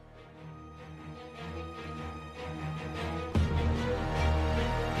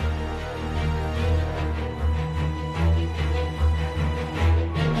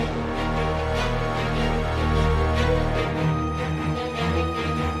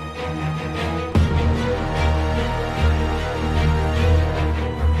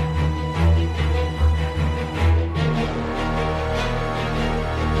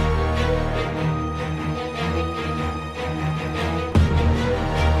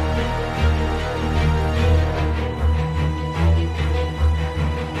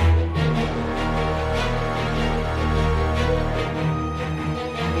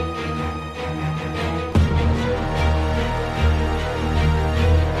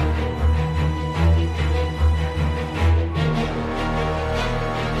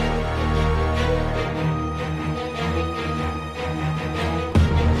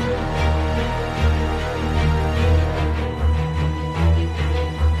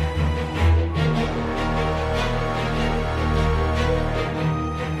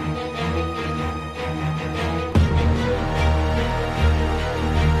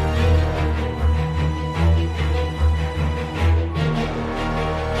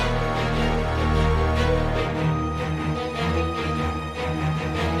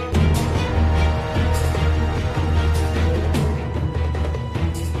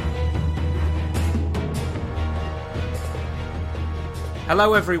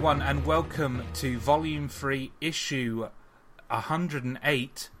Hello everyone and welcome to Volume 3, Issue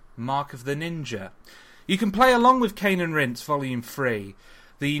 108, Mark of the Ninja. You can play along with Kane and Rince Volume 3.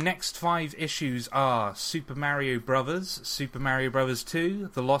 The next 5 issues are Super Mario Bros., Super Mario Bros. 2,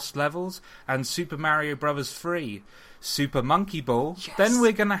 The Lost Levels, and Super Mario Bros. 3. Super Monkey Ball. Yes. Then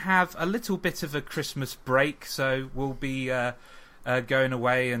we're going to have a little bit of a Christmas break, so we'll be going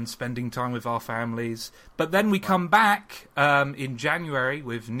away and spending time with our families. But then we come back in January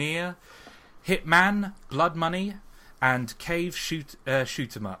with Nier, Hitman, Blood Money, and Cave shoot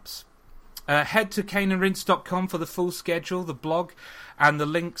 'em ups. Head to kaneandrince.com for the full schedule, the blog, and the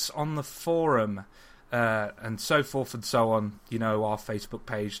links on the forum, and so forth and so on. You know, our Facebook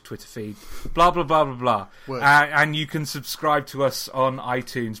page, Twitter feed, blah, blah, blah, blah, blah. And you can subscribe to us on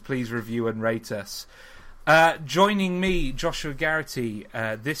iTunes. Please review and rate us. Joining me, Joshua Garrity,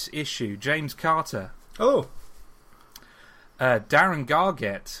 this issue, James Carter. Hello. Darren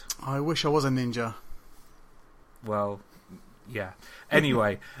Gargett. I wish I was a ninja. Well, yeah.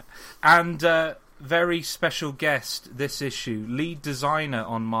 Anyway, and very special guest this issue, lead designer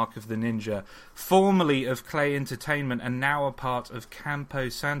on Mark of the Ninja, formerly of Clay Entertainment and now a part of Campo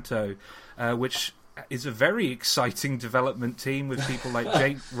Santo, which is a very exciting development team with people like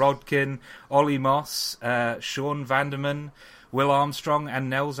Jake Rodkin, Ollie Moss, Sean Vanderman, Will Armstrong, and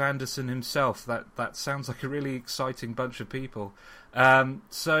Nels Anderson himself. That sounds like a really exciting bunch of people.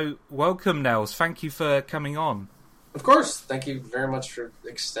 So welcome, Nels. Thank you for coming on. Of course. Thank you very much for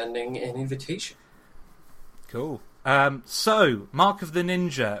extending an invitation. Cool. So, Mark of the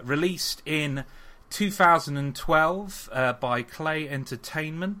Ninja, released in 2012 by Clay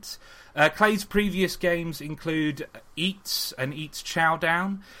Entertainment. Clay's previous games include Eats and Eats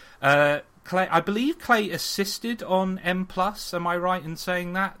Chowdown. Clay, I believe Clay assisted on M+. Am I right in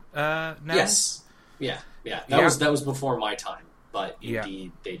saying that? Yes. Yeah. That was before my time, but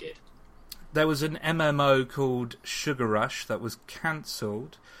indeed they did. There was an MMO called Sugar Rush that was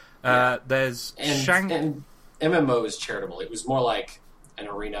cancelled. There's and MMO is charitable. It was more like an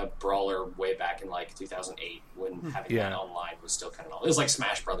arena brawler way back in like 2008 when having that online was still kind of all. It was like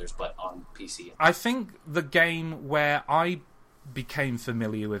Smash Brothers, but on PC. I think the game where I became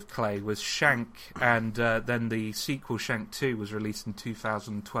familiar with Clay was Shank, and then the sequel Shank 2 was released in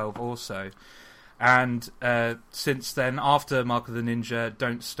 2012 also. And since then, after Mark of the Ninja,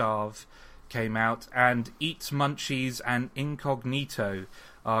 Don't Starve came out, and Eats Munchies and Incognito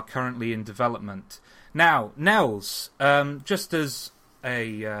are currently in development. Now, Nels, just as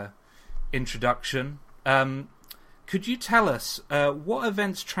a introduction, could you tell us what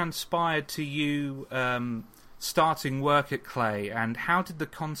events transpired to you starting work at Clay, and how did the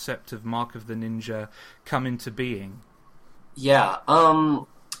concept of Mark of the Ninja come into being? Yeah,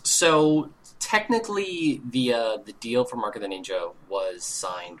 so technically the deal for Mark of the Ninja was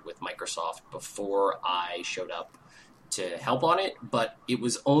signed with Microsoft before I showed up to help on it, but it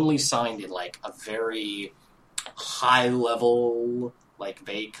was only signed in like a very high level, like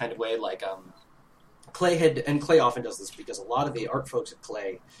vague kind of way. Like Clay often does this because a lot of the art folks at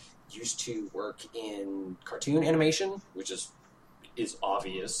Clay used to work in cartoon animation, which is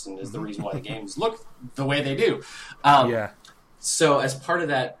obvious and is the reason why the games look the way they do. So as part of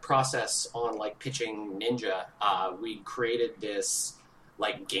that process on like pitching Ninja, we created this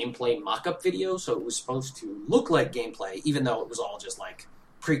like gameplay mock-up video. So it was supposed to look like gameplay, even though it was all just like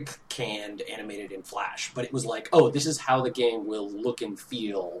pre-canned, animated in Flash. But it was like, oh, this is how the game will look and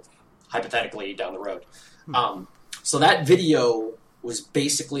feel, hypothetically, down the road. So that video was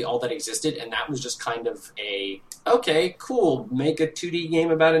basically all that existed, and that was just kind of okay, cool, make a 2D game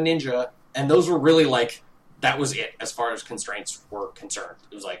about a ninja. And those were really like, that was it as far as constraints were concerned.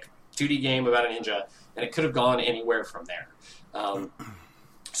 It was like 2D game about a ninja, and it could have gone anywhere from there.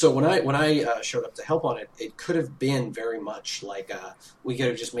 So when I showed up to help on it, it could have been very much like we could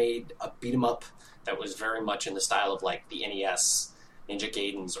have just made a beat 'em up that was very much in the style of like the NES Ninja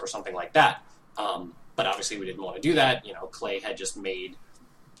Gaidens or something like that. But obviously we didn't want to do that. You know, Clay had just made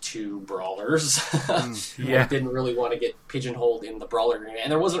 2 brawlers. Didn't really want to get pigeonholed in the brawler arena,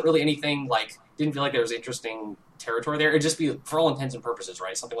 and there wasn't really anything like. Didn't feel like there was interesting territory there. It'd just be, for all intents and purposes,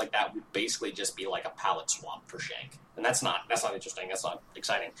 right? Something like that would basically just be like a palette swap for Shank, and that's not interesting. That's not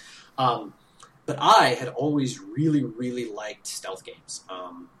exciting. But I had always really, really liked stealth games.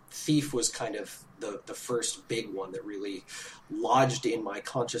 Thief was kind of the first big one that really lodged in my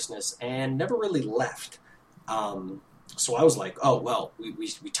consciousness and never really left. So I was like, oh well, we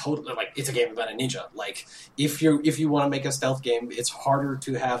totally, like, it's a game about a ninja. Like, if you want to make a stealth game, it's harder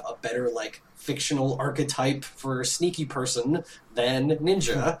to have a better, like, fictional archetype for a sneaky person than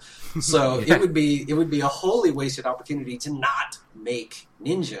ninja. So Yeah. it would be a wholly wasted opportunity to not make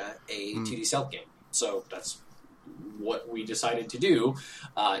Ninja a 2D stealth game. So that's what we decided to do,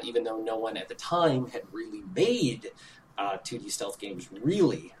 even though no one at the time had really made 2D stealth games,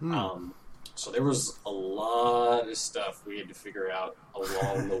 really. So there was a lot of stuff we had to figure out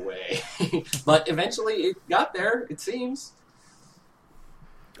along the way. But eventually it got there, it seems.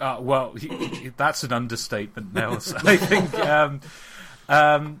 Well, that's an understatement, Nels. I think.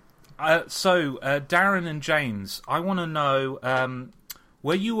 So, Darren and James, I want to know,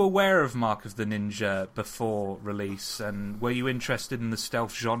 were you aware of Mark of the Ninja before release, and were you interested in the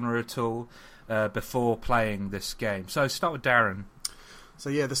stealth genre at all before playing this game? So, start with Darren. So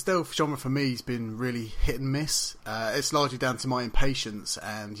yeah, the stealth genre for me has been really hit and miss. It's largely down to my impatience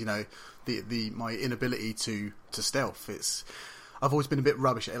and, you know, my inability to stealth. I've always been a bit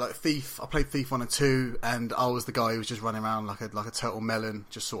rubbish at it. Like Thief, I played Thief 1 and 2, and I was the guy who was just running around like a turtle melon,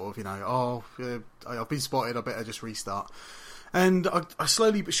 just sort of, you know, I've been spotted, I better just restart. And I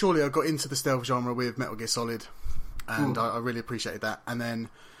slowly but surely I got into the stealth genre with Metal Gear Solid, and I really appreciated that. And then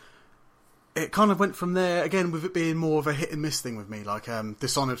it kind of went from there, again, with it being more of a hit and miss thing with me. Like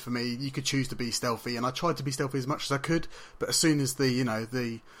Dishonored, for me, you could choose to be stealthy, and I tried to be stealthy as much as I could, but as soon as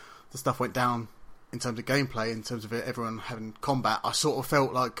the stuff went down in terms of gameplay, in terms of everyone having combat, I sort of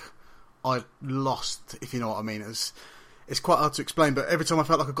felt like I lost, if you know what I mean. It's quite hard to explain, but every time I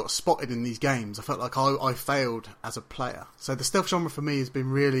felt like I got spotted in these games, I felt like I failed as a player. So the stealth genre for me has been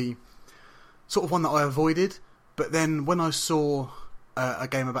really sort of one that I avoided, but then when I saw a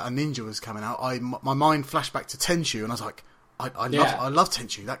game about a ninja was coming out, my mind flashed back to Tenchu, and I was like, I love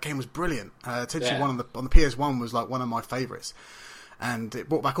Tenchu. That game was brilliant. Tenchu 1 on the PS1 was like one of my favourites. And it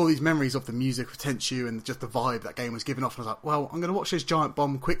brought back all these memories of the music of Tenchu and just the vibe that game was giving off. And I was like, well, I'm going to watch this Giant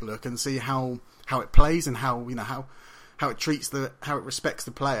Bomb quick look and see how it plays and how it treats how it respects the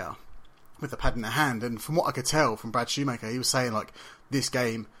player with the pad in the hand. And from what I could tell from Brad Shoemaker, he was saying like this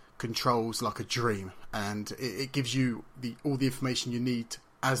game controls like a dream, and it gives you all the information you need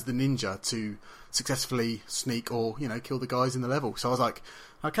as the ninja to successfully sneak or, you know, kill the guys in the level. So I was like,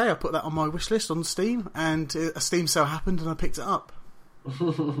 okay, I put that on my wish list on Steam, and a Steam sale happened and I picked it up.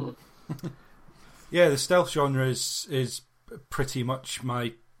 Yeah, the stealth genre is pretty much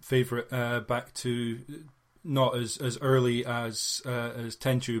my favourite, back to not as early as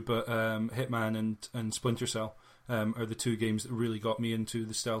Tenchu, but Hitman and Splinter Cell are the two games that really got me into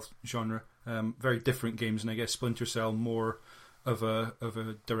the stealth genre. Very different games, and I guess Splinter Cell more of a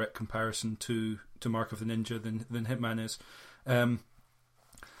direct comparison to Mark of the Ninja than Hitman is.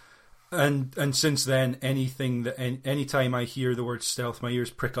 And since then, anytime I hear the word stealth, my ears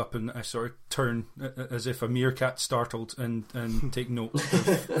prick up and I sort of turn as if a meerkat startled and take note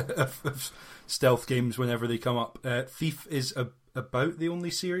of stealth games whenever they come up. Thief is about the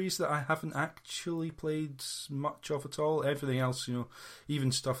only series that I haven't actually played much of at all. Everything else, you know,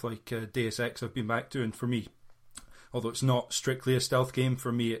 even stuff like Deus Ex, I've been back to, and for me, although it's not strictly a stealth game,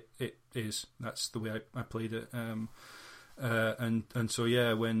 for me it is. That's the way I played it. And so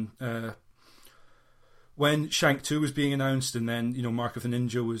yeah, when Shank 2 was being announced, and then, you know, Mark of the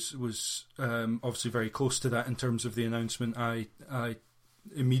Ninja was obviously very close to that in terms of the announcement, I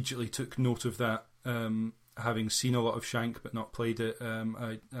immediately took note of that. Having seen a lot of Shank but not played it,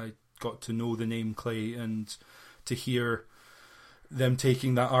 I got to know the name Clay, and to hear them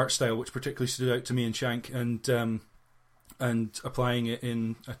taking that art style, which particularly stood out to me in Shank, and applying it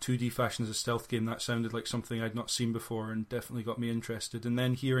in a 2D fashion as a stealth game, that sounded like something I'd not seen before, and definitely got me interested. And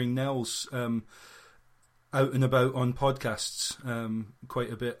then hearing Nels out and about on podcasts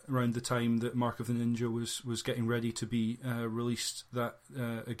quite a bit around the time that Mark of the Ninja was getting ready to be released, that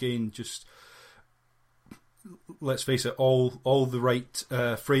again, just, let's face it, all the right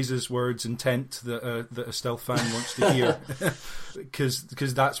phrases, words, intent that a stealth fan wants to hear,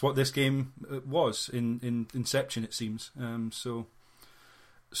 because that's what this game was in Inception, it seems. So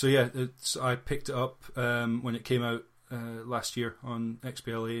yeah, I picked it up when it came out last year on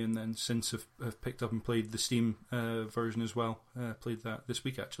XBLA, and then since have picked up and played the Steam version as well. Played that this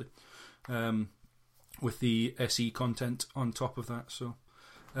week actually, with the SE content on top of that. So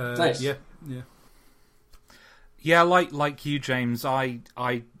nice. Yeah. Yeah, like you, James, I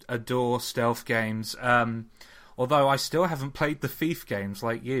adore stealth games. Although I still haven't played the Thief games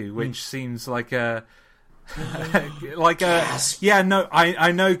like you, which seems like a yeah. No,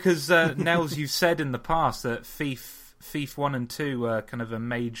 I know, because Nels, you've said in the past that Thief 1 and 2 were kind of a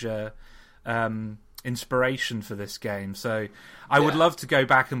major inspiration for this game. So I would love to go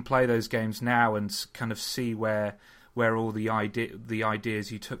back and play those games now and kind of see where all the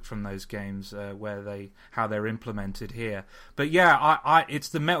ideas you took from those games, how they're implemented here. But yeah, it's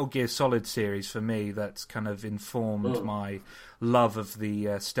the Metal Gear Solid series for me that's kind of informed my love of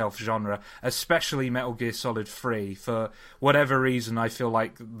the stealth genre, especially Metal Gear Solid 3. For whatever reason, I feel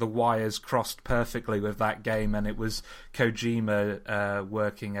like the wires crossed perfectly with that game, and it was Kojima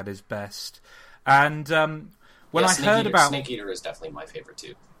working at his best. And when I heard about Snake Eater is definitely my favorite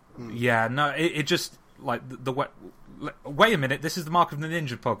too. Yeah, no, it just like the wait a minute, this is the Mark of the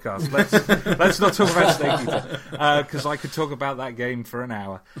Ninja podcast. Let's not talk about Snake Eater, because I could talk about that game for an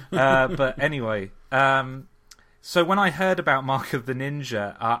hour. But anyway, so when I heard about Mark of the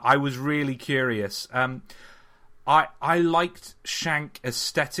Ninja, I was really curious. I liked Shank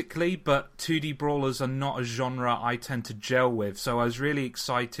aesthetically, but 2D brawlers are not a genre I tend to gel with, so I was really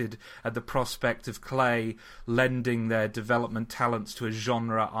excited at the prospect of Clay lending their development talents to a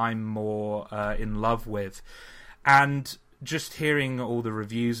genre I'm more in love with. And just hearing all the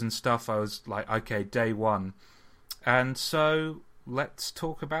reviews and stuff, I was like, okay, day one. And so let's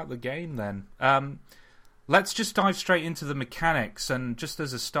talk about the game then. Let's just dive straight into the mechanics, and just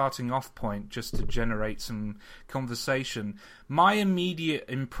as a starting off point, just to generate some conversation, my immediate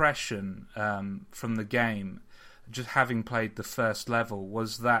impression from the game, just having played the first level,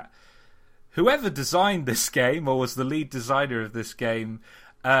 was that whoever designed this game, or was the lead designer of this game,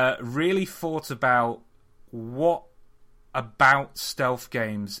 really thought about what about stealth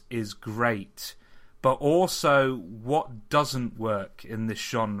games is great, but also what doesn't work in this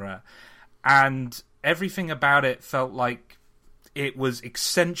genre. And everything about it felt like it was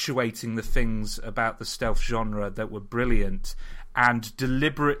accentuating the things about the stealth genre that were brilliant, and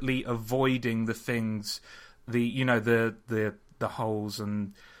deliberately avoiding the things, the holes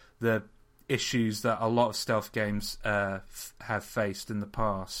and the issues that a lot of stealth games have faced in the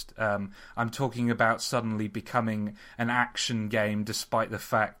past. I'm talking about suddenly becoming an action game, despite the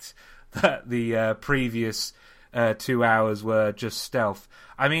fact that the previous 2 hours were just stealth.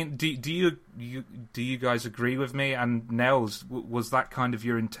 I mean, do you guys agree with me? And Nels, was that kind of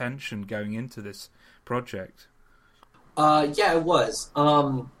your intention going into this project? Yeah, it was.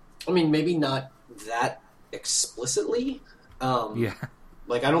 I mean, maybe not that explicitly. Yeah.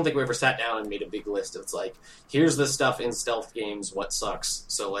 Like, I don't think we ever sat down and made a big list of, like, here's the stuff in stealth games, what sucks,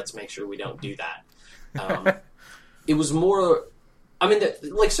 so let's make sure we don't do that. It was more... I mean,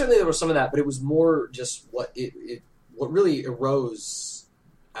 certainly there was some of that, but it was more just what really arose.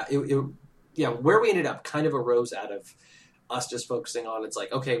 Where we ended up kind of arose out of us just focusing on. It's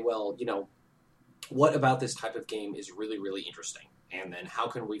like, okay, well, what about this type of game is really, really interesting, and then how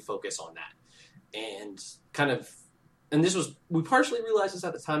can we focus on that? And we partially realized this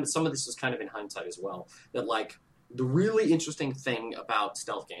at the time, but some of this was kind of in hindsight as well. That like the really interesting thing about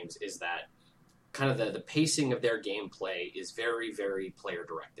stealth games is that kind of the pacing of their gameplay is very, very player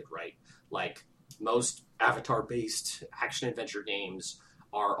directed, right? Like most avatar-based action-adventure games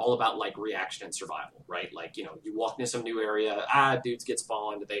are all about like reaction and survival, right? Like, you walk into some new area, dudes get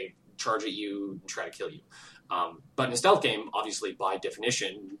spawned, they charge at you and try to kill you. But in a stealth game, obviously, by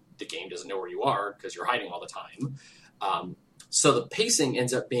definition, the game doesn't know where you are because you're hiding all the time. So the pacing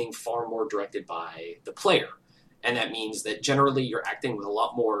ends up being far more directed by the player. And that means that generally you're acting with a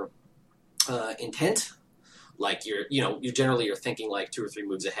lot more intent. Like you're thinking like 2 or 3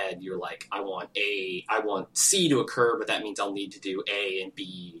 moves ahead. You're like, I want C to occur, but that means I'll need to do A and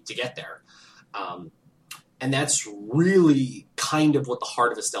B to get there. And that's really kind of what the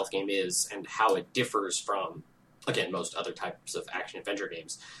heart of a stealth game is, and how it differs from, again, most other types of action-adventure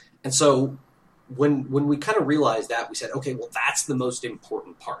games. And so when we kind of realized that, we said, okay, well, that's the most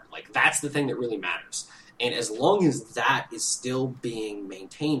important part. Like, that's the thing that really matters. And as long as that is still being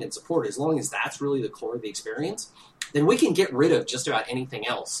maintained and supported, as long as that's really the core of the experience, then we can get rid of just about anything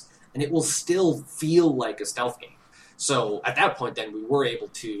else, and it will still feel like a stealth game. So at that point, then, we were able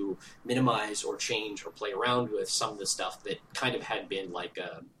to minimize or change or play around with some of the stuff that kind of had been like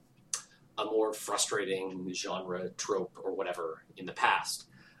a more frustrating genre trope or whatever in the past.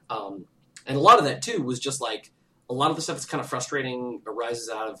 And a lot of that, too, was just like a lot of the stuff that's kind of frustrating arises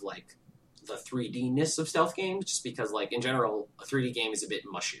out of like the 3D-ness of stealth games, just because, like, in general, a 3D game is a bit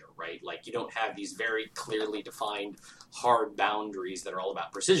mushier, right? Like, you don't have these very clearly defined hard boundaries that are all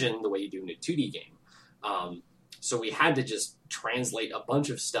about precision the way you do in a 2D game. So we had to just translate a bunch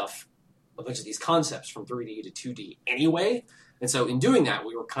of these concepts from 3D to 2D anyway. And so in doing that,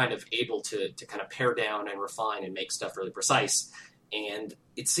 we were kind of able to kind of pare down and refine and make stuff really precise. And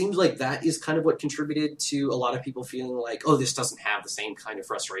it seems like that is kind of what contributed to a lot of people feeling like, oh, this doesn't have the same kind of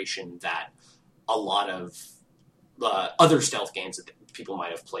frustration that a lot of other stealth games that people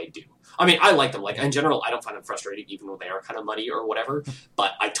might have played do. I mean, I like them. Like, in general, I don't find them frustrating, even when they are kind of muddy or whatever.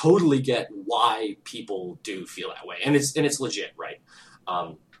 But I totally get why people do feel that way, and it's legit, right?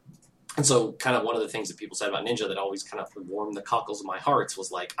 And so, kind of one of the things that people said about Ninja that always kind of warmed the cockles of my hearts was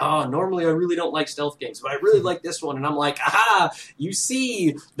like, normally I really don't like stealth games, but I really like this one. And I'm like, aha, you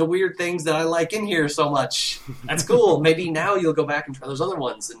see the weird things that I like in here so much. That's cool. Maybe now you'll go back and try those other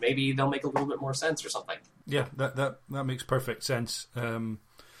ones, and maybe they'll make a little bit more sense or something. Yeah, that makes perfect sense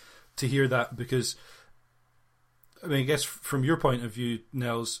to hear that, because, I mean, I guess from your point of view,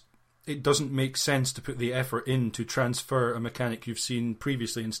 Nels, it doesn't make sense to put the effort in to transfer a mechanic you've seen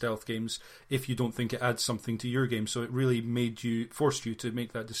previously in stealth games if you don't think it adds something to your game. So it really forced you to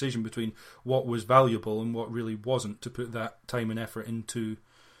make that decision between what was valuable and what really wasn't, to put that time and effort into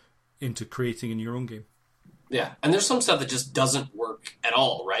creating in your own game. Yeah, and there's some stuff that just doesn't work at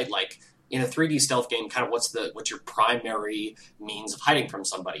all, right? Like, in a 3D stealth game, kind of what's your primary means of hiding from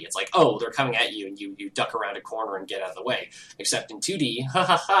somebody? It's like, oh, they're coming at you, and you duck around a corner and get out of the way. Except in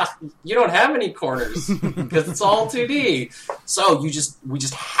 2D, you don't have any corners because it's all 2D. So we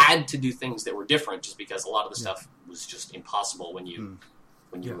just had to do things that were different, just because a lot of the stuff was just impossible when you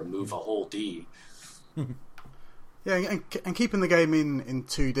remove a whole D. Yeah, and keeping the game in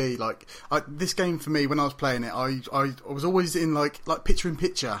 2D, like this game for me, when I was playing it, I was always in like picture in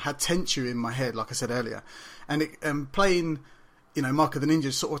picture, had Tenchu in my head, like I said earlier, and playing, Mark of the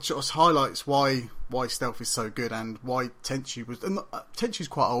Ninja sort of highlights why stealth is so good and why Tenchu was. Tenchu's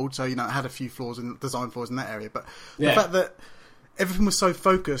quite old, so it had a few flaws and design flaws in that area, but the fact that everything was so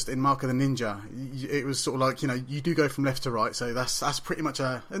focused in Mark of the Ninja, it was sort of like, you do go from left to right, so that's pretty much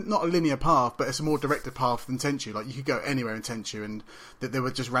not a linear path, but it's a more directed path than Tenchu. Like, you could go anywhere in Tenchu, and that there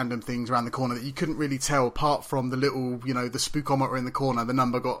were just random things around the corner that you couldn't really tell, apart from the little, the spookometer in the corner, the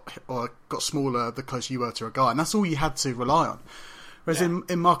number got smaller the closer you were to a guy, and that's all you had to rely on. Whereas in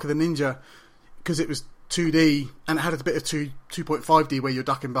Mark of the Ninja, because it was 2D, and it had a bit of 2.5D where you're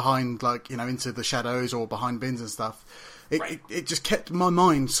ducking behind, like, into the shadows or behind bins and stuff. It just kept my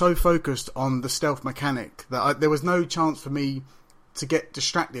mind so focused on the stealth mechanic that there was no chance for me to get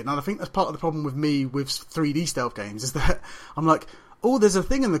distracted. And I think that's part of the problem with me with 3D stealth games, is that I'm like, oh, there's a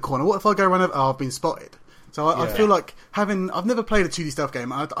thing in the corner. What if I go around over? Oh, I've been spotted. So I feel like I've never played a 2D stealth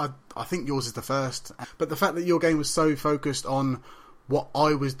game. I think yours is the first. But the fact that your game was so focused on what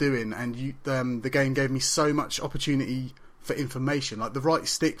I was doing, and the game gave me so much opportunity for information. Like, the right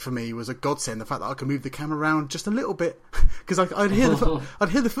stick for me was a godsend. The fact that I could move the camera around just a little bit, because I'd hear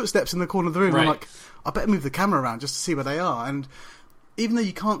the footsteps in the corner of the room. Right. I'm like, I better move the camera around just to see where they are. And even though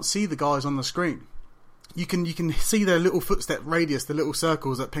you can't see the guys on the screen, you can see their little footstep radius, the little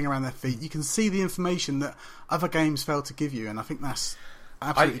circles that ping around their feet. You can see the information that other games fail to give you, and I think that's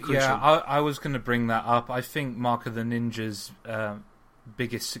absolutely crucial. Yeah, I was going to bring that up. I think Mark of the Ninja's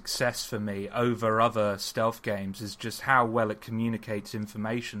biggest success for me over other stealth games is just how well it communicates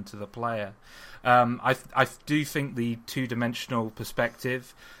information to the player. I do think the two-dimensional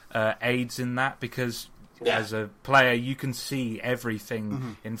perspective aids in that, because as a player you can see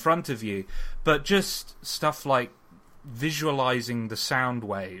everything in front of you, but just stuff like visualizing the sound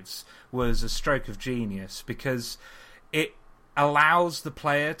waves was a stroke of genius, because it allows the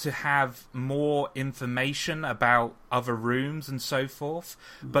player to have more information about other rooms and so forth,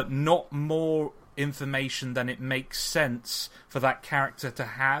 but not more information than it makes sense for that character to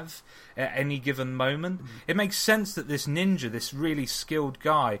have at any given moment. It makes sense that this ninja, this really skilled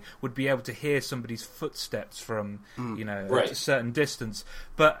guy, would be able to hear somebody's footsteps from a certain distance,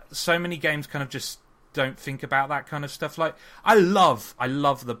 but so many games kind of just don't think about that kind of stuff. Like, I love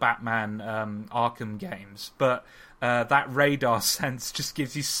the Batman Arkham games, but that radar sense just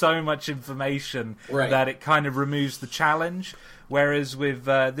gives you so much information that it kind of removes the challenge. Whereas with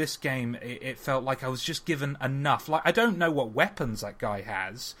this game, it felt like I was just given enough. Like, I don't know what weapons that guy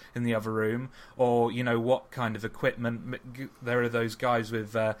has in the other room, or what kind of equipment. There are those guys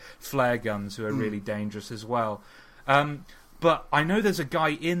with flare guns who are really dangerous as well. But I know there's a guy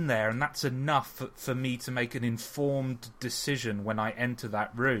in there, and that's enough for me to make an informed decision when I enter that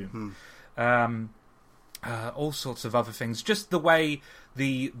room. All sorts of other things. Just the way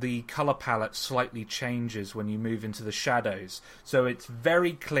the colour palette slightly changes when you move into the shadows. So it's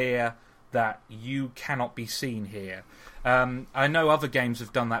very clear that you cannot be seen here. I know other games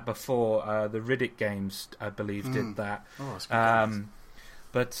have done that before. The Riddick games, I believe, did that. Oh, that's good.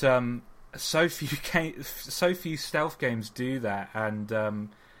 But so few stealth games do that,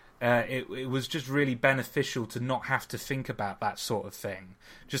 and it was just really beneficial to not have to think about that sort of thing.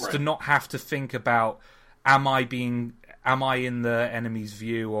 Just to not have to think about, am I being am I in the enemy's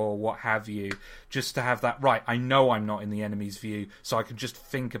view or what have you, just to have that, right, I know I'm not in the enemy's view, so I can just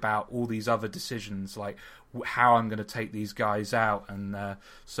think about all these other decisions, like how I'm going to take these guys out and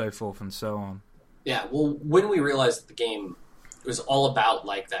so forth and so on. Yeah, well, when we realized that the game was all about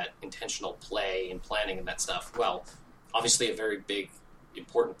like that intentional play and planning and that stuff, well, obviously a very big,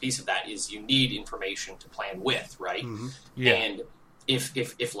 important piece of that is you need information to plan with, right? Mm-hmm. Yeah. And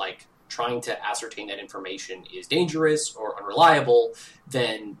if like trying to ascertain that information is dangerous or unreliable,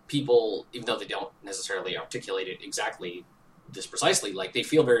 then people, even though they don't necessarily articulate it exactly this precisely, like they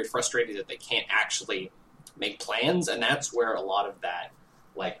feel very frustrated that they can't actually make plans, and that's where a lot of that,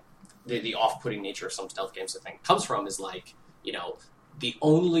 like the off-putting nature of some stealth games, I think, comes from. Is like, you know, the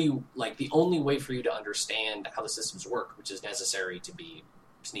only way for you to understand how the systems work, which is necessary to be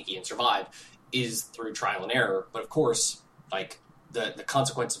sneaky and survive, is through trial and error. But of course, like the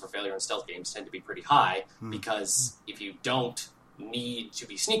consequences for failure in stealth games tend to be pretty high, because if you don't need to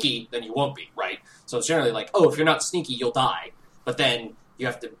be sneaky, then you won't be, right? So it's generally like, oh, if you're not sneaky, you'll die. But then you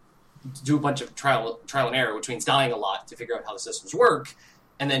have to do a bunch of trial and error, which means dying a lot to figure out how the systems work.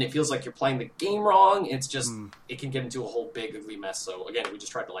 And then it feels like you're playing the game wrong. It's just, it can get into a whole big, ugly mess. So again, we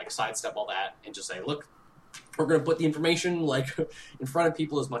just tried to like sidestep all that and just say, look, we're going to put the information like in front of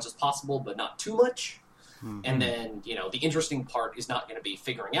people as much as possible, but not too much. Mm-hmm. And then, you know, the interesting part is not going to be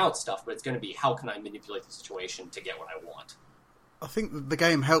figuring out stuff, but it's going to be how can I manipulate the situation to get what I want. I think the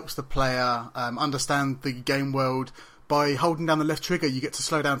game helps the player understand the game world. By holding down the left trigger, you get to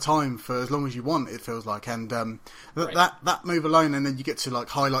slow down time for as long as you want, it feels like. And Right. that move alone, and then you get to like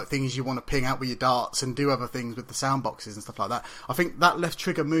highlight things you want to ping out with your darts and do other things with the sound boxes and stuff like that. I think that left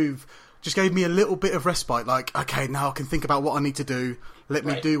trigger move just gave me a little bit of respite. Like, okay, now I can think about what I need to do. Let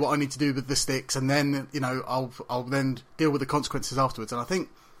me do what I need to do with the sticks, and then, you know, I'll then deal with the consequences afterwards. And I think,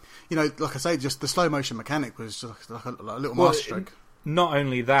 you know, like I say, just the slow motion mechanic was just like a little masterstroke. Not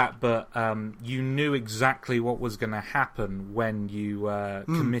only that, but you knew exactly what was going to happen when you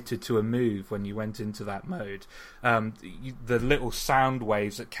committed to a move, when you went into that mode. The little sound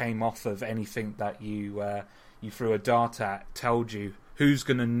waves that came off of anything that you threw a dart at told you who's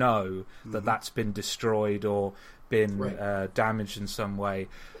going to know that that's been destroyed or been damaged in some way,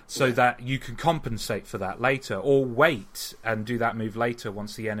 so that you can compensate for that later, or wait and do that move later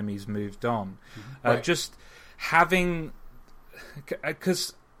once the enemy's moved on. Just having...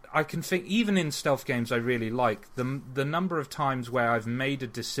 Because I can think, even in stealth games I really like, the number of times where I've made a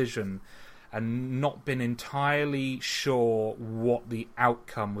decision and not been entirely sure what the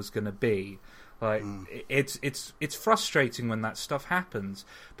outcome was going to be. Like, it's frustrating when that stuff happens,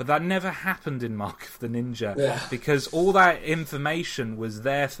 but that never happened in Mark of the Ninja, because all that information was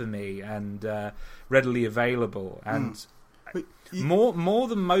there for me and readily available, and more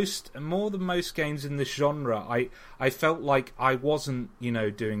than most games in this genre, I felt like I wasn't, you know,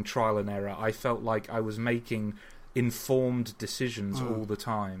 doing trial and error. I felt like I was making informed decisions all the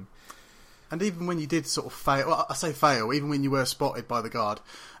time. And even when you did sort of fail, well, I say fail, even when you were spotted by the guard,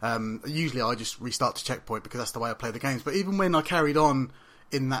 usually I just restart to checkpoint because that's the way I play the games. But even when I carried on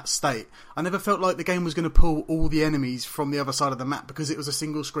in that state, I never felt like the game was going to pull all the enemies from the other side of the map because it was a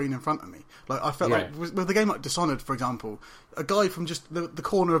single screen in front of me. Like, I felt like with a game like Dishonored, for example, a guy from just the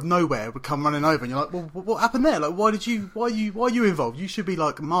corner of nowhere would come running over, and you're like, well, what happened there? Like, why are you involved? You should be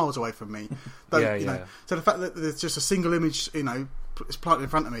like miles away from me. You know, so the fact that there's just a single image, you know, it's planted in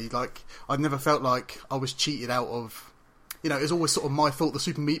front of me, like, I never felt like I was cheated out of, you know, it's always sort of my fault, the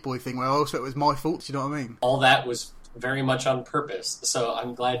Super Meat Boy thing, where I always felt it was my fault. Do you know what I mean? All that was very much on purpose, so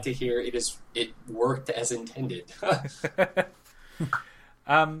I'm glad to hear it worked as intended.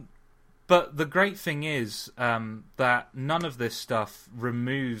 But the great thing is that none of this stuff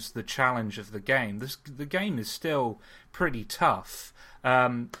removes the challenge of the game. The game is still pretty tough.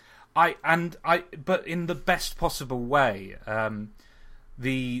 But in the best possible way.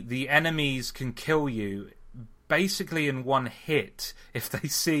 The enemies can kill you basically in one hit if they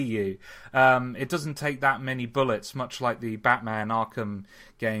see you. It doesn't take that many bullets, much like the Batman Arkham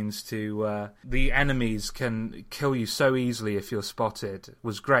games, to the enemies can kill you so easily if you're spotted. It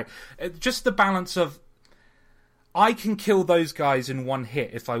was great. Just the balance of, I can kill those guys in one hit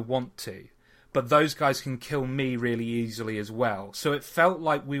if I want to, but those guys can kill me really easily as well. So it felt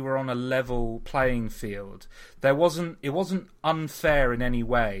like we were on a level playing field. It wasn't unfair in any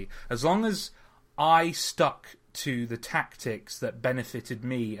way. As long as I stuck to the tactics that benefited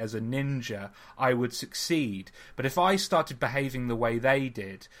me as a ninja, I would succeed. But if I started behaving the way they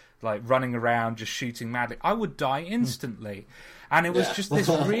did, like running around just shooting madly, I would die instantly. And it was just this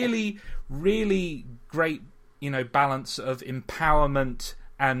really, really great, you know, balance of empowerment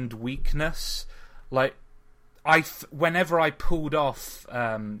and weakness. Like, whenever I pulled off,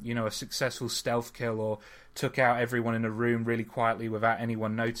 a successful stealth kill or took out everyone in a room really quietly without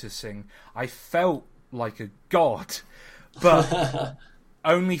anyone noticing, I felt like a god. But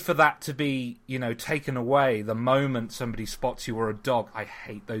only for that to be, taken away the moment somebody spots you or a dog. I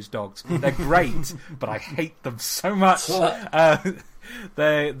hate those dogs. They're great, but I hate them so much.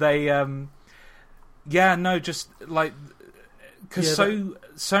 Because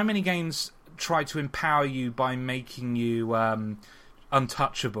so many games try to empower you by making you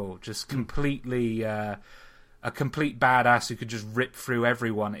untouchable, just completely a complete badass who could just rip through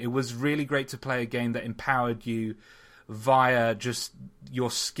everyone. It was really great to play a game that empowered you via just your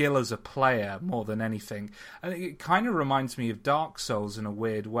skill as a player more than anything. And it kind of reminds me of Dark Souls in a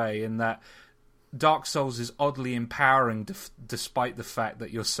weird way, in that Dark Souls is oddly empowering despite the fact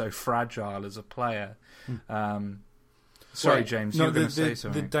that you're so fragile as a player. Sorry, James, you were going to say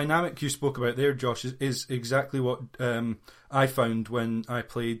something. The dynamic you spoke about there, Josh, is exactly what I found when I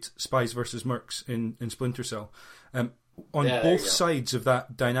played Spies vs. Mercs in Splinter Cell. On both sides of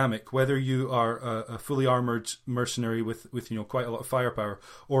that dynamic, whether you are a fully armoured mercenary with quite a lot of firepower,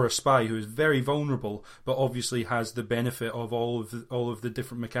 or a spy who is very vulnerable but obviously has the benefit of all of the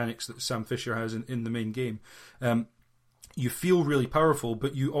different mechanics that Sam Fisher has in the main game, you feel really powerful,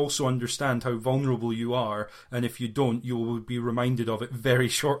 but you also understand how vulnerable you are, and if you don't, you will be reminded of it very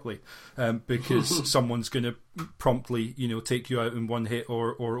shortly, because someone's going to promptly, take you out in one hit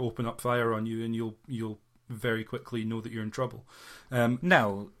or open up fire on you, and you'll very quickly know that you're in trouble.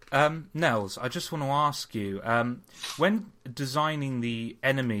 Nels, I just want to ask you, when designing the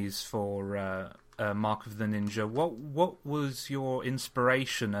enemies for Mark of the Ninja, what was your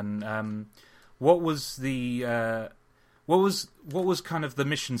inspiration, and what was kind of the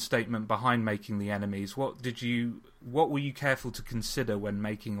mission statement behind making the enemies? What were you careful to consider when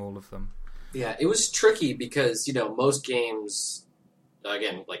making all of them? Yeah, it was tricky because, most games,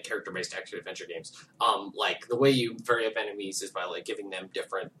 again, like character-based action-adventure games, like the way you vary up enemies is by like giving them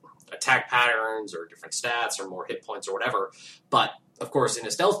different attack patterns or different stats or more hit points or whatever. But, of course, in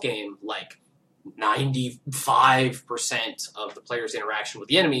a stealth game, like 95% of the player's interaction with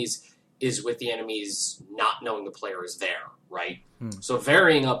the enemies is with the enemies not knowing the player is there, right? So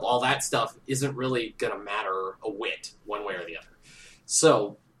varying up all that stuff isn't really going to matter a whit one way or the other.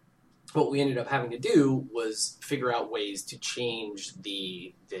 So what we ended up having to do was figure out ways to change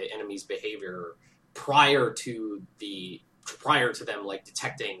the enemy's behavior prior to them like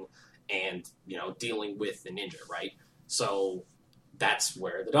detecting and dealing with the ninja, right? So that's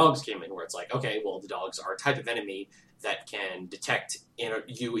where the dogs came in, where it's like, okay, well, the dogs are a type of enemy that can detect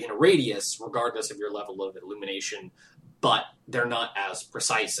you in a radius regardless of your level of illumination, but they're not as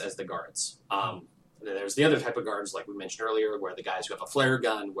precise as the guards. Then there's the other type of guards, like we mentioned earlier, where the guys who have a flare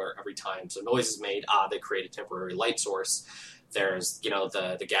gun, where every time some noise is made, they create a temporary light source. There's,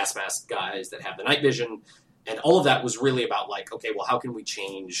 the gas mask guys that have the night vision. And all of that was really about like, okay, well, how can we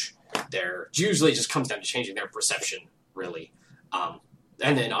change usually it just comes down to changing their perception, really.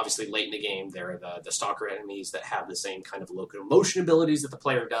 And then obviously late in the game, there are the stalker enemies that have the same kind of locomotion abilities that the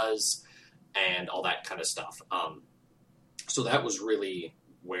player does and all that kind of stuff. So that was really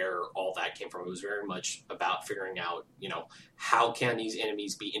where all that came from. It was very much about figuring out, how can these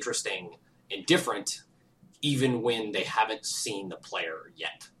enemies be interesting and different even when they haven't seen the player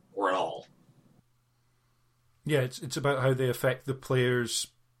yet or at all. Yeah, it's about how they affect the players.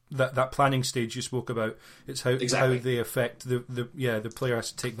 That planning stage you spoke about, it's how they affect the player has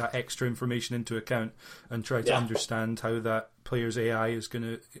to take that extra information into account and try to understand how that player's AI is going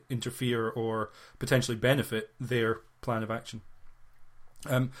to interfere or potentially benefit their plan of action.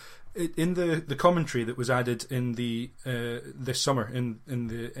 In the commentary that was added in the this summer in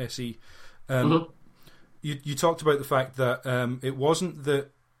the SE, you talked about the fact that it wasn't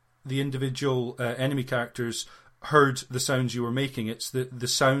that the individual enemy characters heard the sounds you were making. It's that the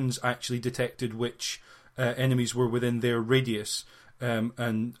sounds actually detected which enemies were within their radius,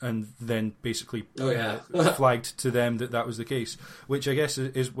 and then basically flagged to them that was the case. Which I guess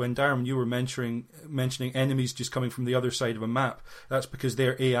is when Darren, you were mentioning enemies just coming from the other side of a map. That's because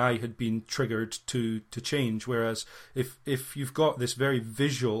their AI had been triggered to change. Whereas if you've got this very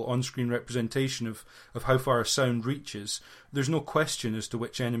visual on-screen representation of how far a sound reaches, there's no question as to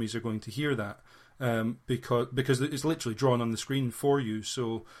which enemies are going to hear that. Because it's literally drawn on the screen for you,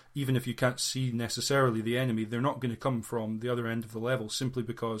 so even if you can't see necessarily the enemy, they're not going to come from the other end of the level simply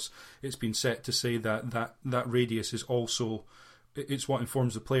because it's been set to say that radius is also, it's what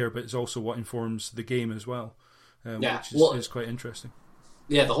informs the player, but it's also what informs the game as well, which is quite interesting.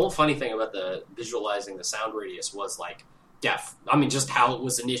 Yeah, the whole funny thing about the visualizing the sound radius was like I mean, just how it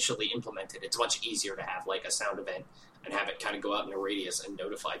was initially implemented. It's much easier to have like a sound event and have it kind of go out in a radius and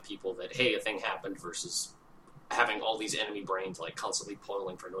notify people that, hey, a thing happened, versus having all these enemy brains like constantly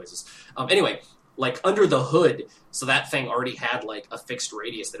polling for noises. Anyway, like under the hood, so that thing already had like a fixed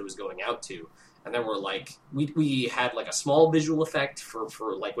radius that it was going out to. And then we're like, we had like a small visual effect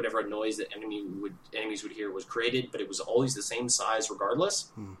for like whatever noise that enemies would hear was created, but it was always the same size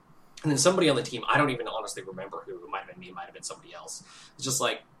regardless. And then somebody on the team, I don't even honestly remember who, it might have been me, it might have been somebody else. It's just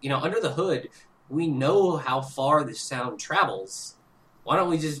like, under the hood, we know how far the sound travels. Why don't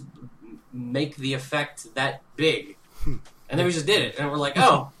we just make the effect that big? And then we just did it, and we're like,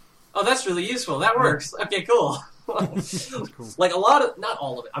 oh, that's really useful. That works. Okay, cool. Cool. Like a lot of, not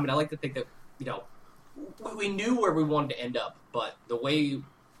all of it. I mean, I like to think that, we knew where we wanted to end up, but the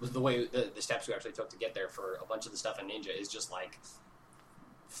steps we actually took to get there for a bunch of the stuff in Ninja is just like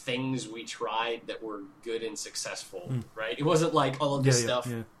things we tried that were good and successful, right? It wasn't like all of this stuff.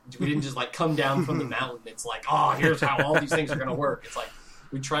 Yeah. We didn't just like come down from the mountain. It's like, oh, here's how all these things are going to work. It's like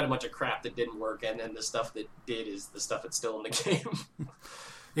we tried a bunch of crap that didn't work, and then the stuff that did is the stuff that's still in the game.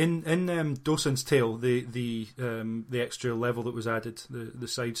 In Dosun's Tale, the extra level that was added, the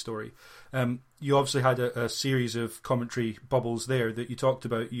side story, you obviously had a series of commentary bubbles there that you talked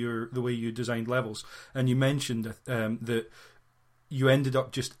about the way you designed levels, and you mentioned that you ended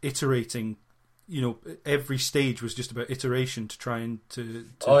up just iterating. Every stage was just about iteration to try and to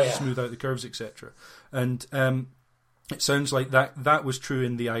smooth out the curves, etc. And it sounds like that was true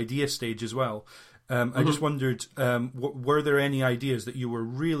in the idea stage as well. I just wondered, were there any ideas that you were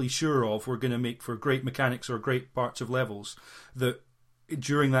really sure of were going to make for great mechanics or great parts of levels that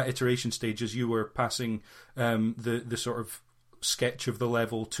during that iteration stage, as you were passing the sort of sketch of the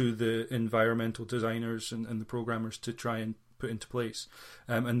level to the environmental designers and the programmers to try and put into place,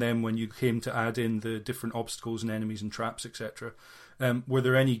 and then when you came to add in the different obstacles and enemies and traps, etc., were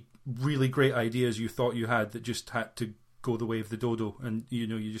there any really great ideas you thought you had that just had to go the way of the dodo, and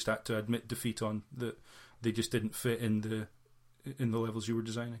you just had to admit defeat on that they just didn't fit in the levels you were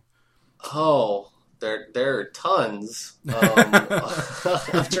designing? Oh, there are tons.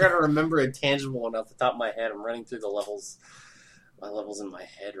 I'm trying to remember a tangible one off the top of my head. I'm running through my levels in my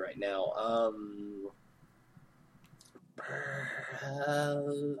head right now. I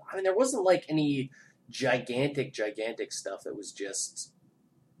mean, there wasn't like any gigantic stuff that was just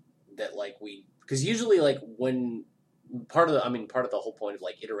that like because usually like when part of the whole point of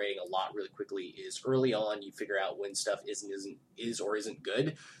like iterating a lot really quickly is early on you figure out when stuff is or isn't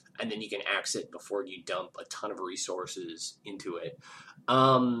good, and then you can axe it before you dump a ton of resources into it.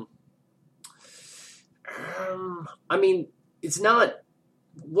 I mean, it's not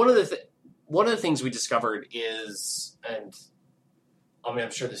one of the things we discovered is, and I mean,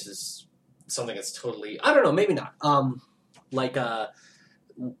 I'm sure this is something that's totally, I don't know, maybe not.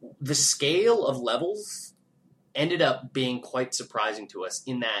 The scale of levels ended up being quite surprising to us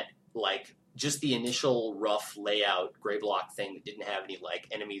in that, like, just the initial rough layout gray block thing that didn't have any, like,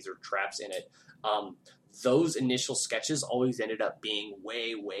 enemies or traps in it, those initial sketches always ended up being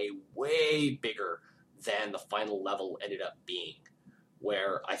way, way, way bigger than the final level ended up being.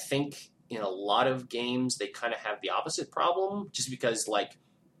 Where I think in a lot of games they kind of have the opposite problem, just because, like,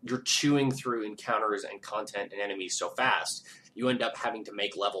 you're chewing through encounters and content and enemies so fast, you end up having to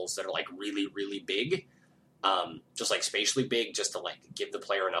make levels that are, like, really, really big. Just like spatially big, just to like give the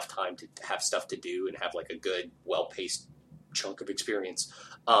player enough time to have stuff to do and have like a good, well-paced chunk of experience.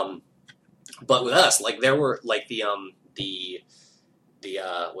 But with us, like there were like the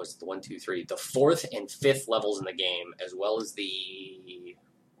what's the 1, 2, 3, the 4th and 5th levels in the game, as well as the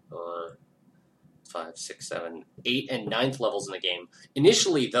 5, 6, 7, 8, and 9th levels in the game.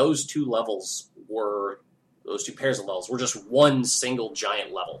 Initially, those two pairs of levels were just one single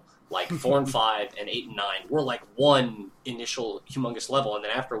giant level. Like 4 and 5 and 8 and 9 were like one initial humongous level, and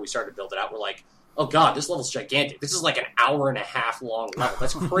then after we started to build it out, we're like, oh god, this level's gigantic. This is like an hour and a half long level.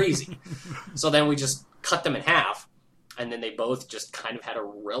 That's crazy. So then we just cut them in half, and then they both just kind of had a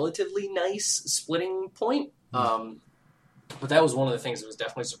relatively nice splitting point. But that was one of the things that was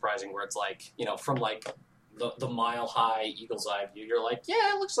definitely surprising, where it's like, from like the mile-high eagle's eye view, you're like,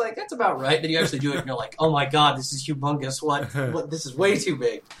 yeah, it looks like that's about right. Then you actually do it, and you're like, oh my god, this is humongous. What? This is way too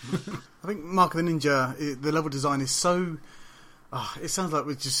big. I think Mark of the Ninja, the level design is so... it sounds like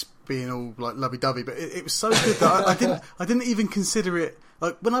we're just being all like lovey-dovey, but it was so good that I didn't even consider it.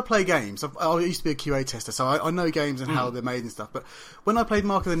 Like when I play games, I used to be a QA tester, so I know games and how they're made and stuff. But when I played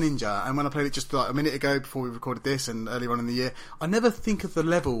Mark of the Ninja, and when I played it just like a minute ago before we recorded this and earlier on in the year, I never think of the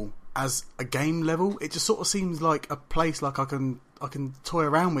level as a game level. It just sort of seems like a place like I can toy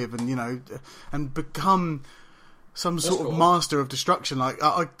around with and and become some That's sort of cool. master of destruction. Like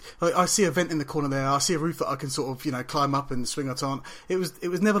I see a vent in the corner there. I see a roof that I can sort of climb up and swing on. It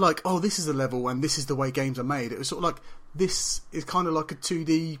was never like, oh, this is the level and this is the way games are made. It was sort of like, this is kind of like a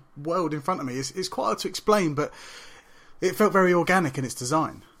 2D world in front of me. It's quite hard to explain, but it felt very organic in its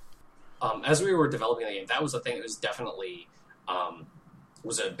design. As we were developing the game, that was a thing that was definitely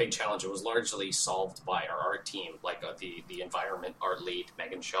was a big challenge. It was largely solved by our art team, like the environment art lead,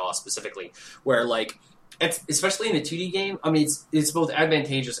 Megan Shaw specifically, where like, especially in a 2D game, I mean, it's both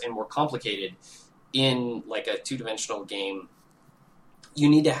advantageous and more complicated in like a 2-dimensional game. You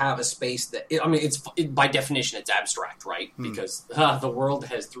need to have a space that, I mean, by definition, it's abstract, right? Because the world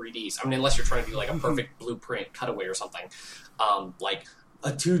has 3Ds. I mean, unless you're trying to do like a perfect blueprint cutaway or something. Like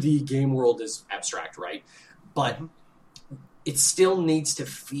a 2D game world is abstract, right? But it still needs to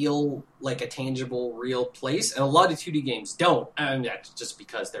feel like a tangible, real place. And a lot of 2D games don't. And that's just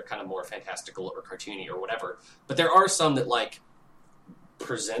because they're kind of more fantastical or cartoony or whatever. But there are some that like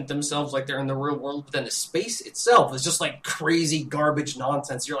present themselves like they're in the real world, but then the space itself is just like crazy garbage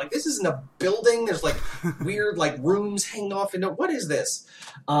nonsense. You're like, this isn't a building. There's like weird like rooms hanging off into, what is this?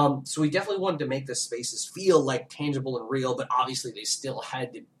 So we definitely wanted to make the spaces feel like tangible and real, but obviously they still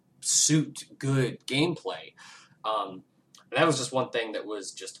had to suit good gameplay. And that was just one thing that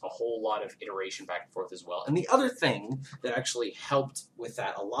was just a whole lot of iteration back and forth as well. And the other thing that actually helped with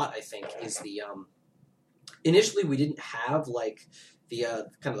that a lot, I think, is the initially we didn't have like the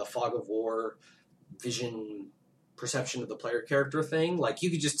kind of the fog of war vision perception of the player character thing. Like you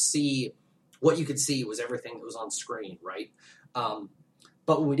could just see, what you could see was everything that was on screen, right?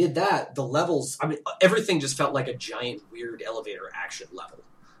 But when we did that, the levels, I mean, everything just felt like a giant weird elevator action level.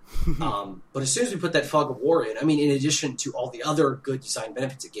 But as soon as we put that fog of war in, I mean, in addition to all the other good design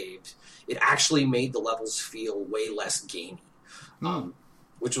benefits it gave, it actually made the levels feel way less gamey,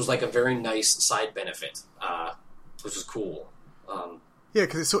 which was like a very nice side benefit, which was cool. Yeah,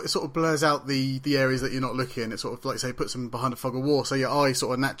 because it sort of blurs out the areas that you're not looking in. It sort of, like say, puts them behind a fog of war, so your eye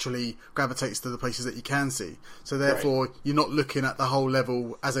sort of naturally gravitates to the places that you can see. So therefore, you're not looking at the whole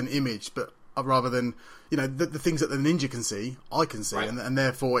level as an image, but rather than, the things that the ninja can see, I can see, and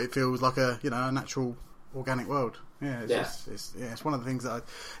therefore it feels like a natural, organic world. Yeah, it's one of the things that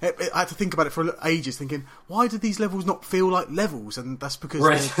I had to think about it for ages, thinking, why do these levels not feel like levels? And that's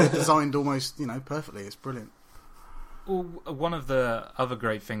because they're designed almost, perfectly. It's brilliant. Well, one of the other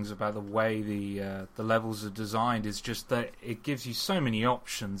great things about the way the levels are designed is just that it gives you so many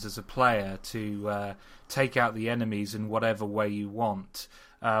options as a player to take out the enemies in whatever way you want.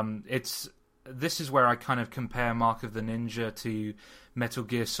 This is where I kind of compare Mark of the Ninja to Metal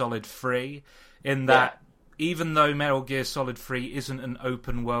Gear Solid 3, in that even though Metal Gear Solid 3 isn't an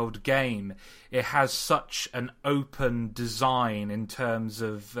open world game, it has such an open design in terms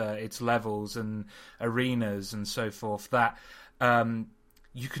of its levels and arenas and so forth that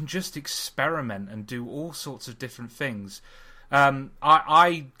you can just experiment and do all sorts of different things.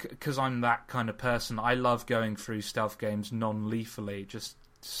 Because I'm that kind of person, I love going through stealth games non-lethally, just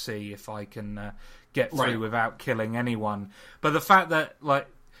to see if I can get through without killing anyone. But the fact that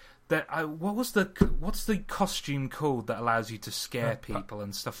what's the costume called that allows you to scare people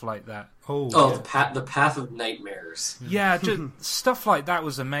and stuff like that? The Path of Nightmares. Yeah, just stuff like that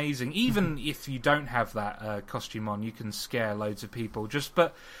was amazing. Even if you don't have that costume on, you can scare loads of people.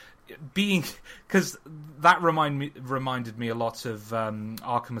 Because that reminded me a lot of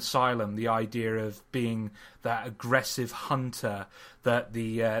Arkham Asylum, the idea of being that aggressive hunter, that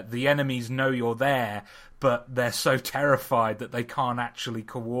the enemies know you're there, but they're so terrified that they can't actually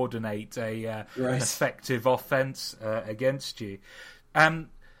coordinate an effective offense against you. I'm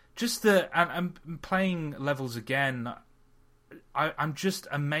playing levels again. I'm just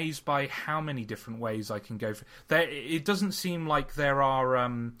amazed by how many different ways I can go. It doesn't seem like there are,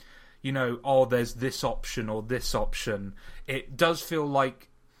 there's this option or this option. It does feel like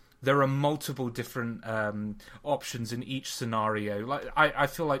there are multiple different options in each scenario. Like I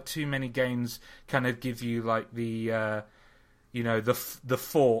feel like too many games kind of give you like the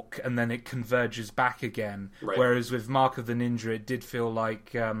fork and then it converges back again. Right. Whereas with Mark of the Ninja, it did feel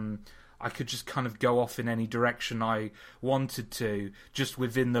like I could just kind of go off in any direction I wanted to, just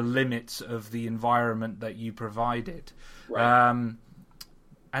within the limits of the environment that you provided. Right.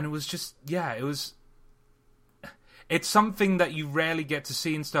 And it was just, it's something that you rarely get to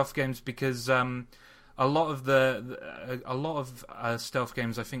see in stealth games because a lot of stealth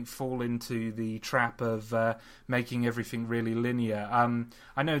games, I think, fall into the trap of making everything really linear.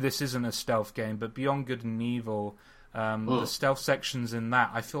 I know this isn't a stealth game, but Beyond Good and Evil, the stealth sections in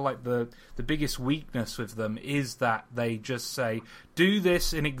that, I feel like the biggest weakness with them is that they just say, do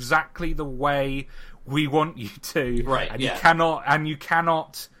this in exactly the way we want you to, Right, and yeah. you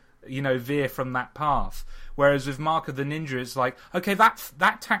cannot, veer from that path. Whereas with Mark of the Ninja, it's like, okay,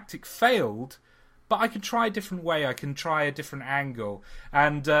 that tactic failed, but I can try a different way. I can try a different angle,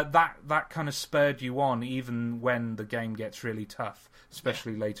 and that kind of spurred you on, even when the game gets really tough,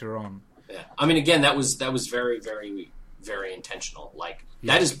 especially later on. Yeah, I mean, again, that was very, very, very intentional. Like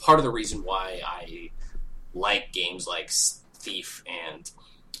that is part of the reason why I like games like Thief and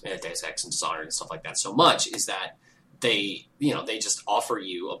Deus Ex and Dishonored and stuff like that so much, is that they just offer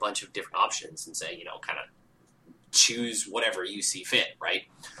you a bunch of different options and say, kind of choose whatever you see fit, right?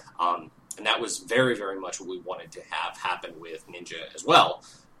 And that was very, very much what we wanted to have happen with Ninja as well,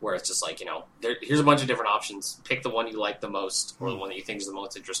 where it's just like, here's a bunch of different options. Pick the one you like the most, or the one that you think is the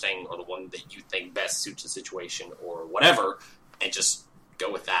most interesting, or the one that you think best suits the situation, or whatever, and just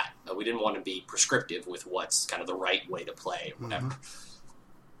go with that. We didn't want to be prescriptive with what's kind of the right way to play, or whatever.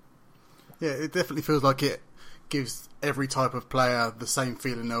 Yeah, it definitely feels like it gives every type of player the same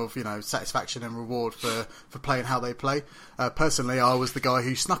feeling of satisfaction and reward for playing how they play. Personally, I was the guy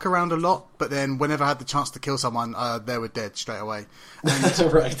who snuck around a lot, but then whenever I had the chance to kill someone, they were dead straight away.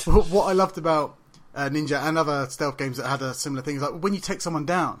 And Right. What I loved about Ninja and other stealth games that had a similar thing is like when you take someone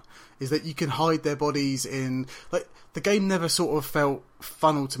down, is that you can hide their bodies in like. The game never sort of felt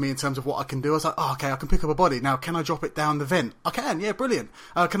funnel to me in terms of what I can do. I was like, oh, okay, I can pick up a body. Now, can I drop it down the vent? I can, yeah, brilliant.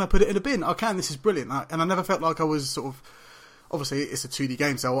 Can I put it in a bin? I can, this is brilliant. And I never felt like I was sort of... Obviously, it's a 2D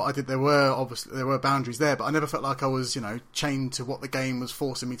game, so what I did, there were boundaries there, but I never felt like I was, chained to what the game was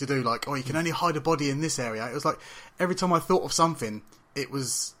forcing me to do. Like, oh, you can only hide a body in this area. It was like, every time I thought of something, it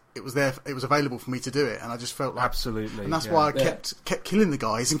was there, it was available for me to do it, and I just felt like... Absolutely. And that's why I kept killing the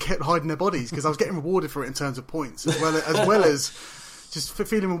guys and kept hiding their bodies, because I was getting rewarded for it in terms of points, as well as just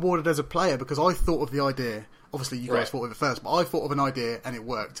feeling rewarded as a player, because I thought of the idea. Obviously, you guys thought of it first, but I thought of an idea, and it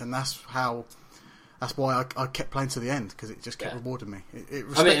worked, and that's why I kept playing to the end, because it just kept rewarding me. It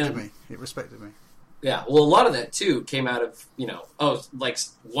respected me. It respected me. Yeah, well, a lot of that too came out of like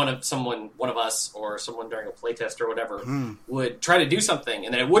one of us or someone during a playtest or whatever would try to do something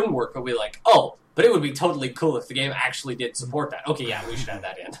and then it wouldn't work, but we're like, but it would be totally cool if the game actually did support that. Okay, yeah, we should add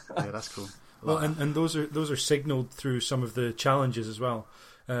that in. Yeah, that's cool. Well, and those are signalled through some of the challenges as well.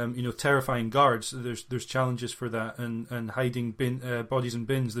 Terrifying guards. There's challenges for that, and hiding bodies in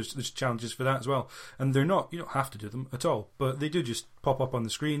bins. There's challenges for that as well. And they're not. You don't have to do them at all, but they do just pop up on the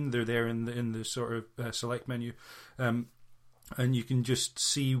screen. They're there in the sort of select menu, and you can just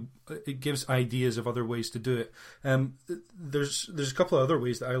see. It gives ideas of other ways to do it. There's a couple of other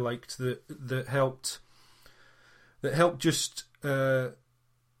ways that I liked that helped just.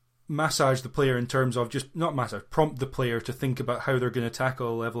 Massage the player in terms of just not massage, prompt the player to think about how they're going to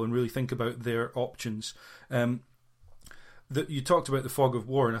tackle a level and really think about their options. That you talked about the fog of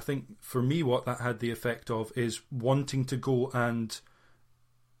war, and I think for me what that had the effect of is wanting to go and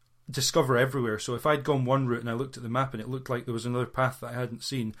discover everywhere. So if I'd gone one route and I looked at the map and it looked like there was another path that I hadn't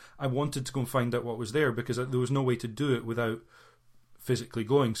seen, I wanted to go and find out what was there, because there was no way to do it without physically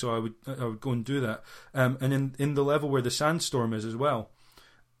going. So I would go and do that. And in the level where the sandstorm is as well,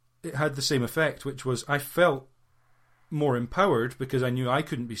 it had the same effect, which was I felt more empowered because I knew I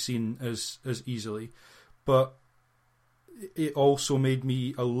couldn't be seen as easily, but it also made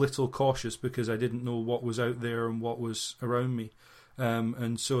me a little cautious because I didn't know what was out there and what was around me.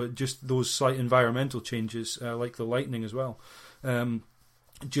 And so it just those slight environmental changes, like the lightning as well,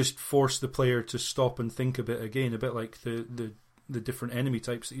 just forced the player to stop and think a bit again, a bit like the different enemy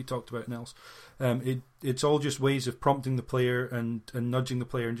types that you talked about, Nels. It's all just ways of prompting the player and nudging the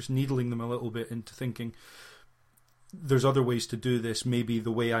player and just needling them a little bit into thinking there's other ways to do this. Maybe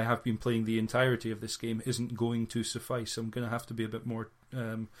the way I have been playing the entirety of this game isn't going to suffice. I'm going to have to be a bit more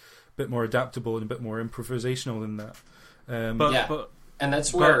adaptable and a bit more improvisational than that. And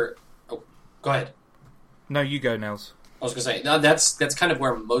that's where... go ahead. No, you go, Nels. I was going to say, that's kind of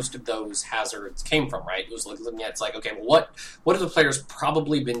where most of those hazards came from, right? It was like looking at, it's like, okay, well, what have the players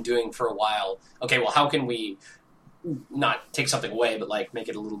probably been doing for a while? Okay, well, how can we not take something away, but like make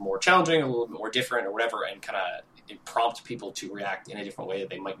it a little more challenging, a little bit more different or whatever, and kind of prompt people to react in a different way that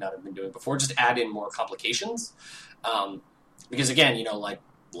they might not have been doing before. Just add in more complications. Because again, like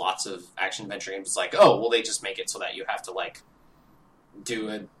lots of action adventure games, it's like, oh, well, they just make it so that you have to like do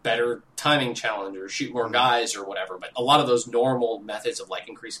a better timing challenge or shoot more guys or whatever. But a lot of those normal methods of like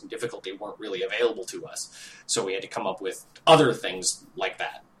increasing difficulty weren't really available to us. So we had to come up with other things like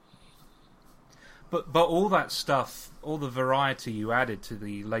that. But all that stuff, all the variety you added to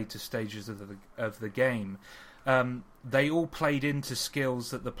the later stages of the game, they all played into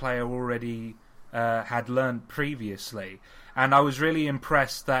skills that the player already had learned previously. And I was really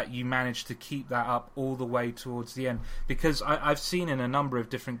impressed that you managed to keep that up all the way towards the end. Because I've seen in a number of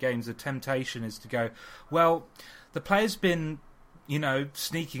different games, the temptation is to go, well, the player's been,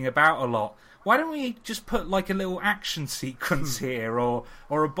 sneaking about a lot. Why don't we just put like a little action sequence here, or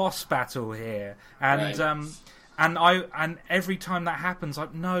a boss battle here? And right. and every time that happens,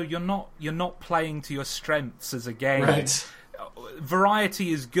 like, no, you're not playing to your strengths as a game. Right.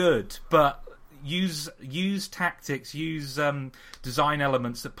 Variety is good, but use tactics, use design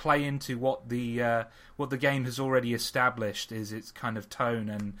elements that play into what the game has already established is its kind of tone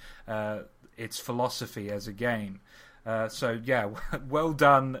and its philosophy as a game. So yeah, well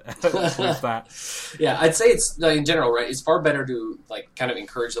done with that. Yeah, I'd say it's in general, right? It's far better to kind of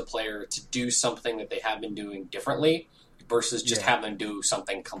encourage the player to do something that they have been doing differently versus just have them do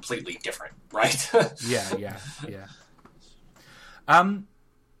something completely different, right? Yeah.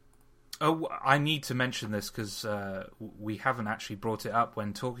 Oh, I need to mention this because we haven't actually brought it up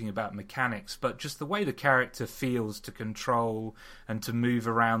when talking about mechanics, but just the way the character feels to control and to move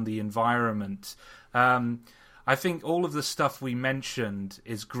around the environment. I think all of the stuff we mentioned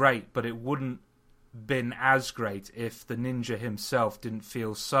is great, but it wouldn't been as great if the ninja himself didn't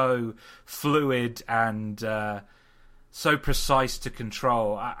feel so fluid and so precise to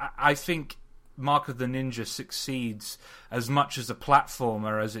control. I think Mark of the Ninja succeeds as much as a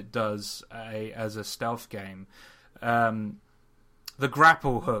platformer as it does as a stealth game. The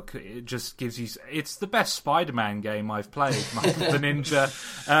grapple hook, it just gives you... It's the best Spider-Man game I've played, Mark of the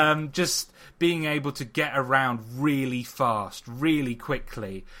Ninja. Just being able to get around really fast, really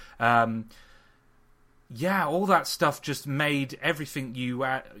quickly. All that stuff just made everything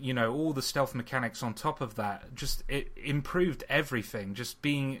all the stealth mechanics on top of that, just it improved everything. Just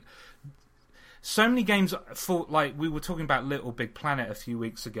being... So many games, we were talking about Little Big Planet a few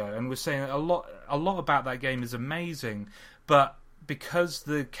weeks ago, and we're saying a lot about that game is amazing, but because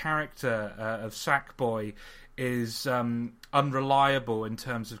the character of Sackboy is unreliable in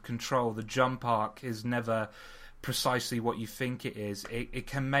terms of control, the jump arc is never precisely what you think it is. It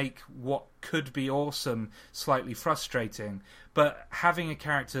can make what could be awesome slightly frustrating, but having a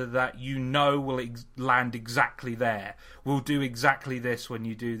character that will land exactly there, will do exactly this when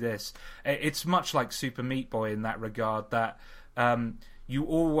you do this, it's much like Super Meat Boy in that regard, that you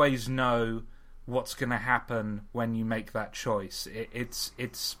always know what's going to happen when you make that choice.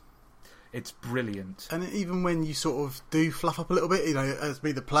 It's brilliant. And even when you sort of do fluff up a little bit, as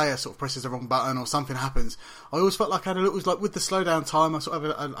me, the player sort of presses the wrong button or something happens, I always felt like I had a little, with the slowdown time, I sort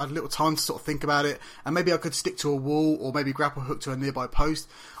of had a little time to sort of think about it, and maybe I could stick to a wall or maybe grapple hook to a nearby post.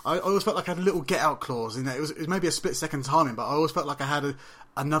 I always felt like I had a little get out clause. It was maybe a split second timing, but I always felt like I had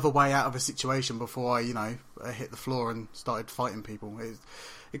another way out of a situation before I hit the floor and started fighting people.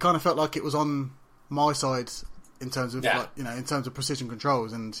 It kind of felt like it was on my side in terms of in terms of precision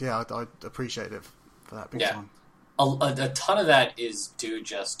controls, and I appreciate it for that big time. A ton of that is due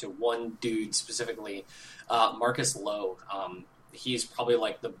just to one dude specifically, Marcus Lowe. He's probably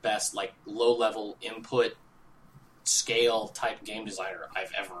the best low level input scale type game designer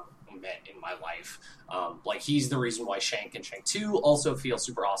I've ever met in my life. He's the reason why Shank and Shank 2 also feel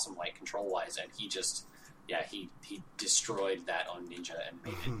super awesome control wise, and he just he destroyed that on Ninja and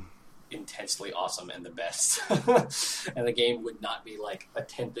made it intensely awesome and the best. And the game would not be a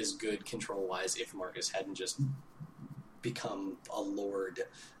tenth as good control wise if Marcus hadn't just become a lord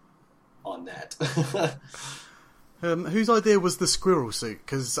on that. Whose idea was the squirrel suit?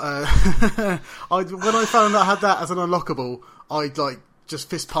 Because when I found out I had that as an unlockable, I just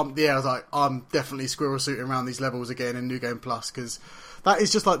fist pumped the air. I was like, I'm definitely squirrel suiting around these levels again in New Game Plus, because that is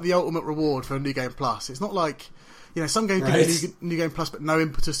just the ultimate reward for a New Game Plus. It's not some games give you New Game Plus but no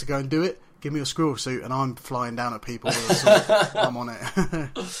impetus to go and do it. Give me a squirrel suit and I'm flying down at people with a sword. I'm on it.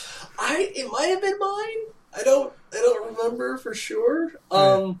 It might have been mine. I don't remember for sure.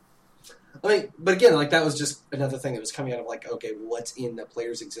 But again, that was just another thing that was coming out of okay, what's in the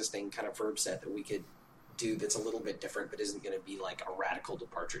player's existing kind of verb set that we could do that's a little bit different but isn't going to be a radical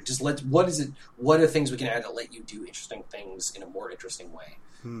departure. Just what are things we can add that let you do interesting things in a more interesting way?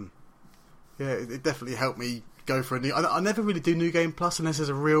 Yeah, it definitely helped me go for a new... I never really do New Game Plus unless there's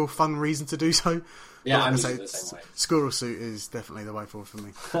a real fun reason to do so. Yeah, I'm the same way. Squirrel suit is definitely the way forward for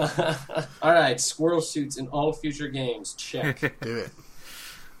me. All right, squirrel suits in all future games. Check. Do it.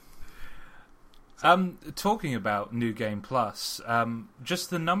 Talking about New Game Plus, just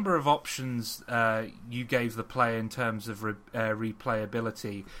the number of options you gave the player in terms of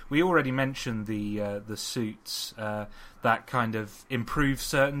replayability. We already mentioned the suits that kind of improve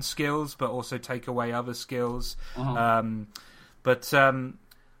certain skills, but also take away other skills. Uh-huh. But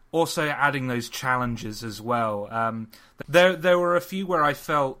also adding those challenges as well. There were a few where I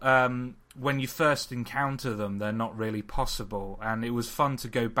felt when you first encounter them, they're not really possible, and it was fun to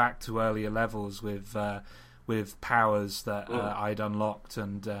go back to earlier levels with powers that I'd unlocked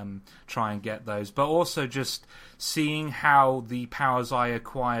and try and get those. But also just seeing how the powers I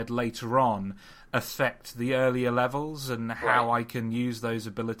acquired later on affect the earlier levels and how I can use those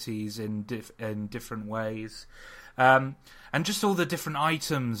abilities in different ways. And just all the different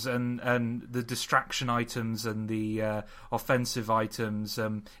items and the distraction items and the offensive items,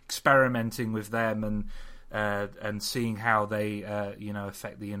 experimenting with them and seeing how they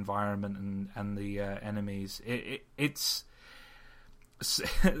affect the environment and the enemies. It's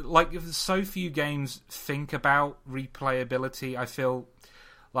like so few games think about replayability. I feel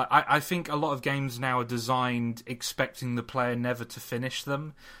like I think a lot of games now are designed expecting the player never to finish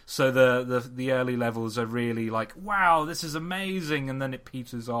them. So the early levels are really like, wow, this is amazing, and then it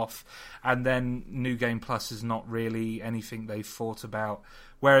peters off, and then New Game Plus is not really anything they've thought about.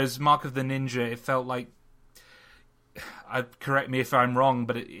 Whereas Mark of the Ninja, it felt like, correct me if I'm wrong,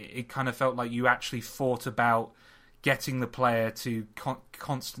 but it kind of felt like you actually thought about getting the player to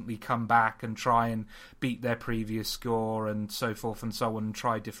constantly come back and try and beat their previous score and so forth and so on, and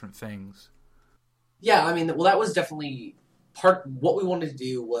try different things. Yeah, I mean, well, that was definitely what we wanted to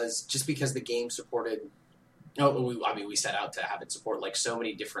do was just because the game supported. We set out to have it support like so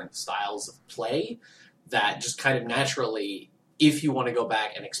many different styles of play that just kind of naturally, if you want to go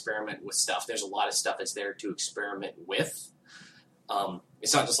back and experiment with stuff, there's a lot of stuff that's there to experiment with.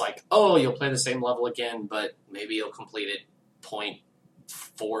 It's not just like, oh, you'll play the same level again, but maybe you'll complete it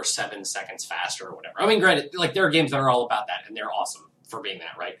 0.47 seconds faster or whatever. I mean, granted, like there are games that are all about that, and they're awesome for being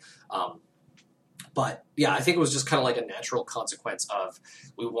that, right? But yeah, I think it was just kind of like a natural consequence of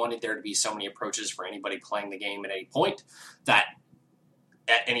we wanted there to be so many approaches for anybody playing the game at any point that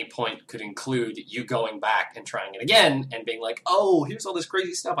at any point could include you going back and trying it again and being like, oh, here's all this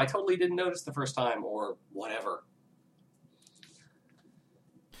crazy stuff I totally didn't notice the first time or whatever.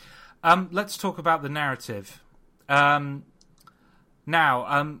 Let's talk about the narrative. Now,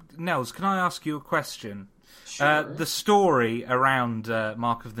 Nels, can I ask you a question? Sure. The story around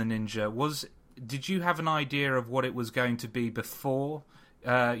Mark of the Ninja, did you have an idea of what it was going to be before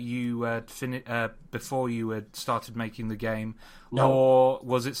you had started making the game? No. Or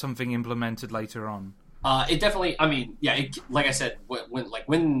was it something implemented later on? It definitely, I mean, yeah, like I said, when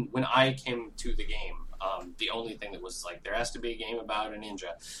I came to the game, the only thing that was like, there has to be a game about a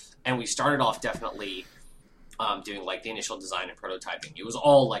ninja. And we started off definitely doing like the initial design and prototyping. It was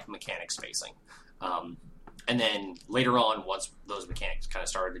all like mechanics facing. And then later on, once those mechanics kind of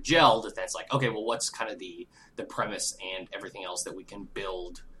started to gel, that's like, okay, well, what's kind of the premise and everything else that we can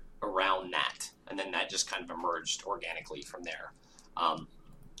build around that? And then that just kind of emerged organically from there.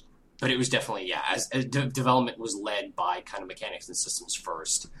 But it was definitely, yeah, as development was led by kind of mechanics and systems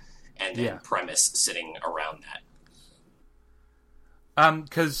first, and then premise sitting around that.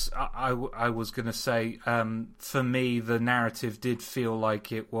 Because I was going to say, for me, the narrative did feel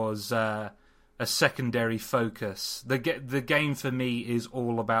like it was a secondary focus. The game for me is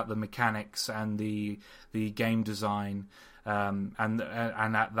all about the mechanics and the game design, and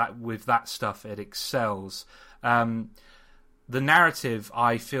that with that stuff it excels. The narrative,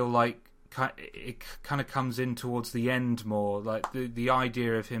 I feel like it kind of comes in towards the end more, like the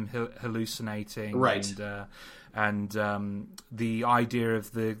idea of him hallucinating, right? And the idea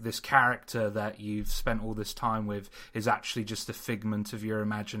of this character that you've spent all this time with is actually just a figment of your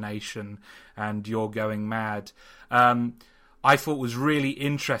imagination, and you're going mad. I thought was really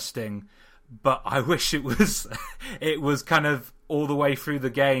interesting, but I wish it was kind of all the way through the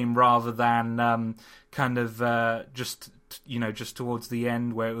game rather than just towards the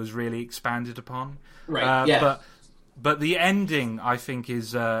end where it was really expanded upon. Right. Yeah. But the ending, I think,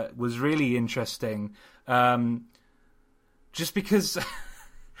 was really interesting. Just because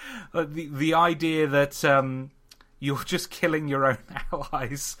the idea that you're just killing your own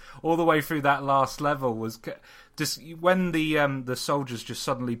allies all the way through that last level was just when the soldiers just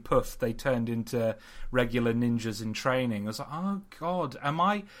suddenly poofed, they turned into regular ninjas in training. I was like, oh god,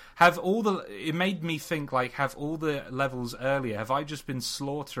 it made me think, like, have all the levels earlier, have I just been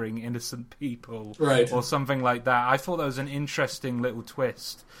slaughtering innocent people, right, or something like that? I thought that was an interesting little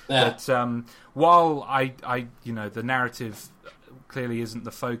twist. Yeah. That while I the narrative clearly isn't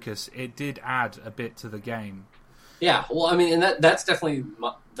the focus, it did add a bit to the game. Yeah, well, I mean, and that's definitely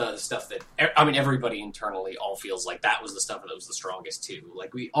the stuff that, I mean, everybody internally all feels like that was the stuff that was the strongest too.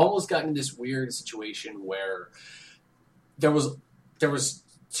 Like, we almost got in this weird situation where there was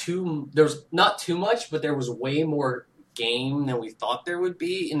not too much, but there was way more game than we thought there would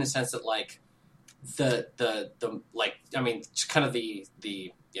be, in the sense that like the like, I mean, just kind of the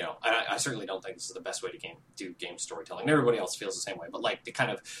you know, I certainly don't think this is the best way to do game storytelling. Everybody else feels the same way, but like the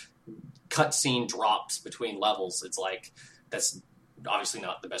kind of cutscene drops between levels, it's like that's obviously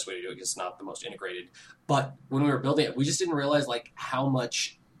not the best way to do it because it's not the most integrated. But when we were building it, we just didn't realize like how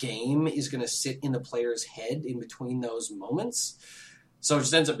much game is going to sit in the player's head in between those moments. So it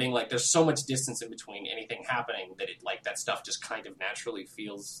just ends up being like there's so much distance in between anything happening that it like that stuff just kind of naturally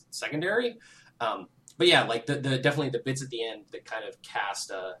feels secondary. But yeah, like the definitely the bits at the end that kind of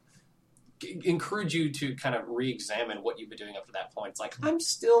encourage you to kind of re-examine what you've been doing up to that point. It's like I'm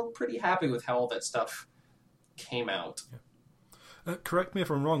still pretty happy with how all that stuff came out. Yeah. Correct me if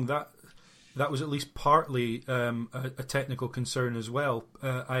I'm wrong. That was at least partly a technical concern as well.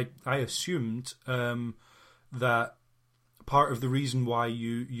 I assumed that part of the reason why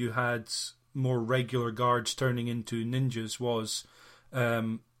you had more regular guards turning into ninjas was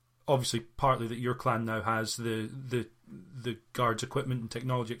obviously partly that your clan now has the guards' equipment and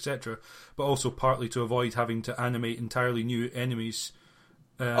technology, etc., but also partly to avoid having to animate entirely new enemies.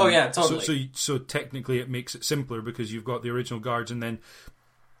 Oh yeah, totally. So technically it makes it simpler because you've got the original guards and then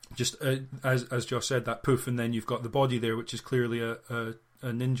just as Josh said, that poof, and then you've got the body there, which is clearly a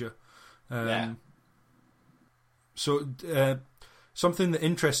ninja. Yeah. So something that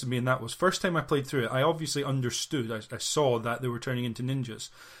interested me in that was first time I played through it, I obviously understood. I saw that they were turning into ninjas,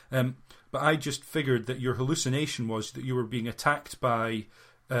 but I just figured that your hallucination was that you were being attacked by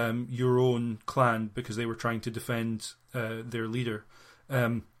your own clan because they were trying to defend their leader.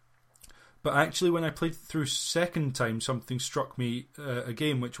 But actually, when I played through second time, something struck me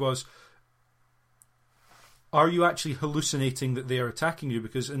again, which was, are you actually hallucinating that they are attacking you?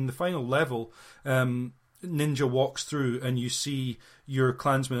 Because in the final level, Ninja walks through and you see your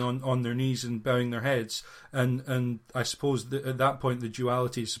clansmen on their knees and bowing their heads. And I suppose that at that point, the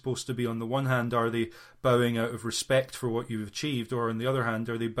duality is supposed to be, on the one hand, are they bowing out of respect for what you've achieved? Or on the other hand,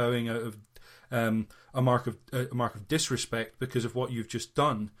 are they bowing out of a mark of disrespect because of what you've just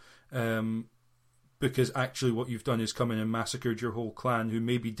done? Because actually what you've done is come in and massacred your whole clan, who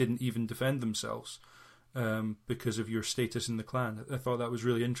maybe didn't even defend themselves because of your status in the clan. I thought that was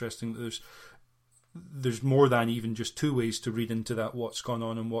really interesting, that there's more than even just two ways to read into that, what's gone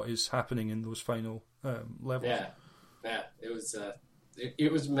on and what is happening in those final levels. Yeah,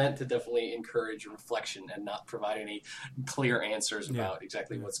 it was meant to definitely encourage reflection and not provide any clear answers about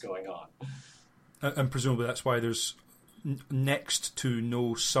exactly what's going on. And presumably that's why there's next to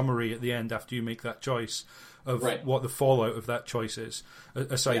no summary at the end after you make that choice of what the fallout of that choice is,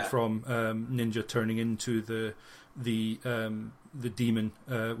 aside from Ninja turning into the demon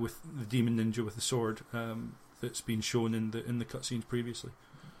with the demon ninja with the sword that's been shown in the cutscenes previously.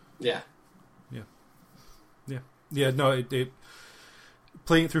 Yeah. No, it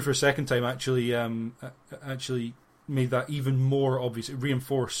playing it through for a second time actually made that even more obvious. It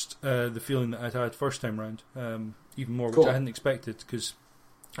reinforced the feeling that I'd had first time round even more, which I hadn't expected, because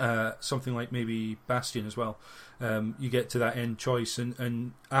something like maybe Bastion as well, you get to that end choice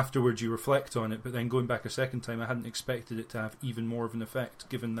and afterwards you reflect on it, but then going back a second time I hadn't expected it to have even more of an effect,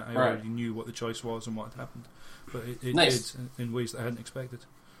 given that I already knew what the choice was and what had happened, but it did in ways that I hadn't expected.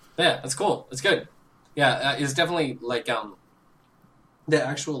 Yeah, that's cool. That's good. Yeah, it's definitely like the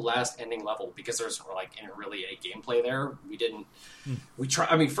actual last ending level, because there's like really any gameplay there. We didn't.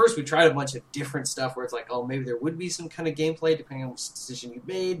 First we tried a bunch of different stuff where it's like, oh, maybe there would be some kind of gameplay depending on which decision you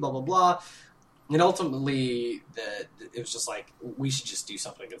made, blah blah blah. And ultimately, it was just like, we should just do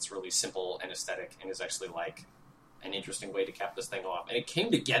something that's really simple and aesthetic and is actually like an interesting way to cap this thing off. And it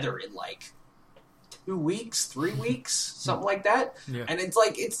came together in like 2 weeks, 3 weeks, something like that. Yeah. And it's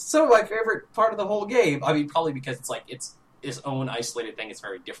like, it's some of my favorite part of the whole game. I mean, probably because it's like it's its own isolated thing. It's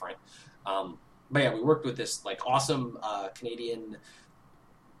very different. But yeah, we worked with this like awesome Canadian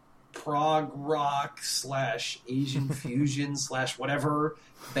prog rock / Asian fusion / whatever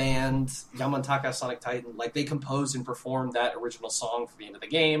band, Yamantaka Sonic Titan. Like, they composed and performed that original song for the end of the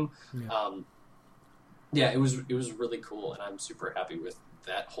game. It was really cool, and I'm super happy with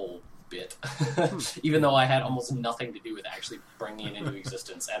that whole bit. Even though I had almost nothing to do with actually bringing it into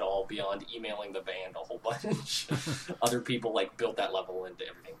existence at all, beyond emailing the band a whole bunch. Other people like built that level and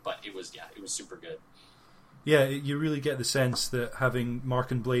everything, but it was super good. Yeah, you really get the sense that having Mark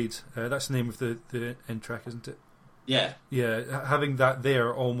and Blade, that's the name of the end track, isn't it? Yeah. Yeah, having that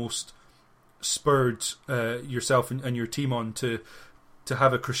there almost spurred yourself and your team on to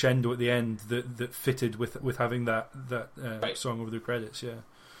have a crescendo at the end that fitted with having that song over the credits. Yeah,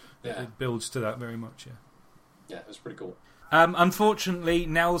 it builds to that very much. Yeah, it was pretty cool. Unfortunately,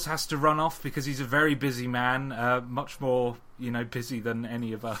 Nels has to run off because he's a very busy man, much more, busy than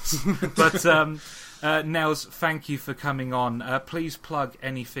any of us. But Nels, thank you for coming on. Please plug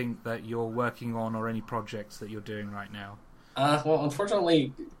anything that you're working on or any projects that you're doing right now. Well,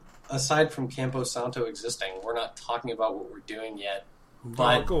 unfortunately, aside from Campo Santo existing, we're not talking about what we're doing yet.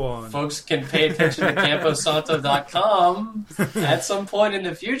 But go on. Folks can pay attention to camposanto.com. At some point in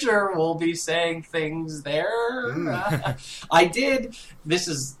the future, we'll be saying things there. I did. This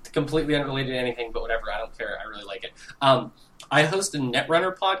is completely unrelated to anything, but whatever. I don't care. I really like it. I host a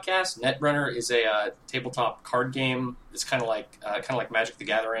Netrunner podcast. Netrunner is a tabletop card game. It's kind of like Magic the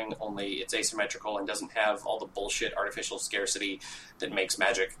Gathering, only it's asymmetrical and doesn't have all the bullshit artificial scarcity that makes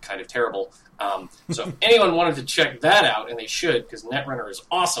Magic kind of terrible. So if anyone wanted to check that out, and they should, because Netrunner is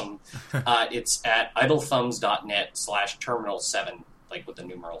awesome, it's at idlethumbs.net/terminal7, like with the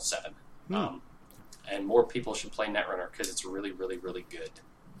numeral 7. And more people should play Netrunner because it's really, really, really good.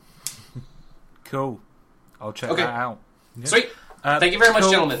 Cool. I'll check that out. Yeah. Sweet. Thank you very much,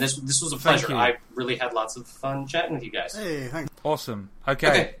 cool. gentlemen. This was a pleasure. you. I really had lots of fun chatting with you guys. Hey, thanks. Awesome.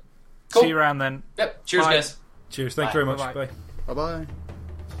 Okay. Cool. See you around then. Yep. Cheers, Bye. guys. Cheers. Thank Bye. you very much. Bye-bye. Bye. Bye-bye.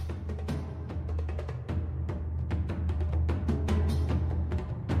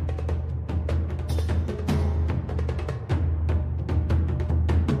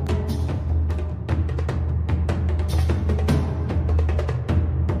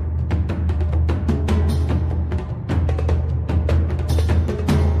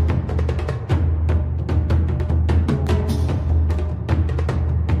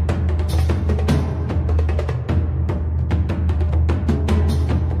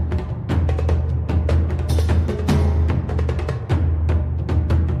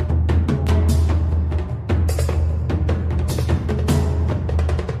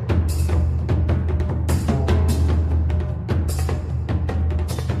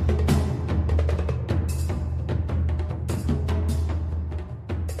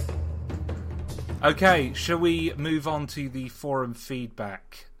 Okay, shall we move on to the forum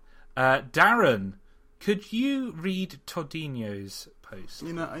feedback? Darren, could you read Todinho's post?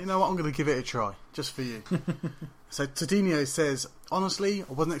 You know what? I'm going to give it a try, just for you. So Todinho says, honestly,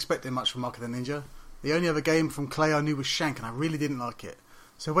 I wasn't expecting much from Mark of the Ninja. The only other game from Clay I knew was Shank, and I really didn't like it.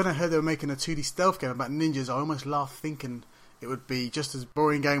 So when I heard they were making a 2D stealth game about ninjas, I almost laughed, thinking it would be just as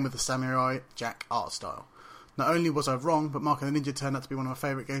boring game with the Samurai Jack art style. Not only was I wrong, but Mark of the Ninja turned out to be one of my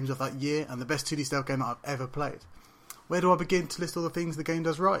favourite games of that year, and the best 2D stealth game that I've ever played. Where do I begin to list all the things the game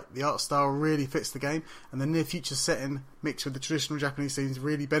does right? The art style really fits the game, and the near future setting mixed with the traditional Japanese themes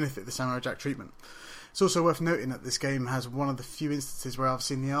really benefit the Samurai Jack treatment. It's also worth noting that this game has one of the few instances where I've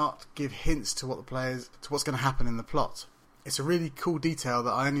seen the art give hints to what's going to happen in the plot. It's a really cool detail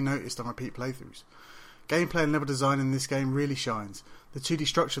that I only noticed on repeat playthroughs. Gameplay and level design in this game really shines. The 2D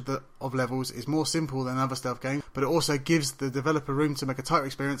structure of levels is more simple than other stealth games, but it also gives the developer room to make a tighter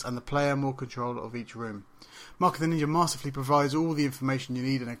experience and the player more control of each room. Mark of the Ninja masterfully provides all the information you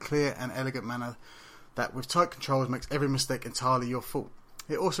need in a clear and elegant manner that, with tight controls, makes every mistake entirely your fault.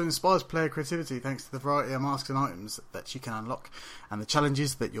 It also inspires player creativity thanks to the variety of masks and items that you can unlock, and the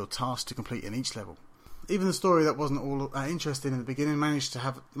challenges that you're tasked to complete in each level. Even the story that wasn't all that interesting in the beginning managed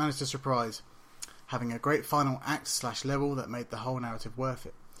to surprise, having a great final act / level that made the whole narrative worth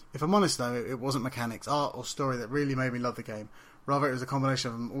it. If I'm honest though, it wasn't mechanics, art or story that really made me love the game. Rather, it was a combination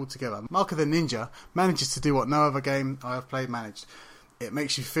of them all together. Mark of the Ninja manages to do what no other game I have played managed. It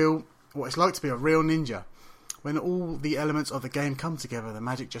makes you feel what it's like to be a real ninja. When all the elements of the game come together, the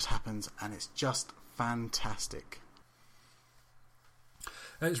magic just happens, and it's just fantastic.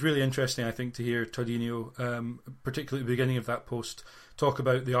 It's really interesting, I think, to hear Todinho, particularly at the beginning of that post, talk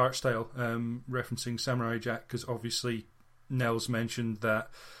about the art style, referencing Samurai Jack, because obviously Nels mentioned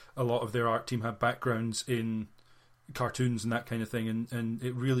that a lot of their art team have backgrounds in cartoons and that kind of thing, and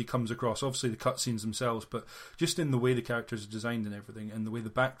it really comes across, obviously the cutscenes themselves, but just in the way the characters are designed and everything, and the way the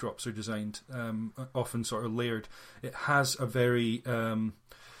backdrops are designed, often sort of layered. It has a very...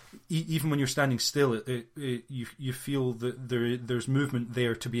 even when you're standing still, you feel that there's movement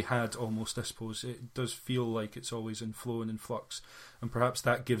there to be had almost, I suppose. It does feel like it's always in flow and in flux. And perhaps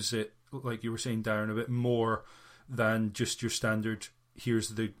that gives it, like you were saying, Darren, a bit more than just your standard, here's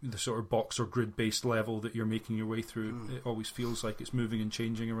the sort of box or grid-based level that you're making your way through. It always feels like it's moving and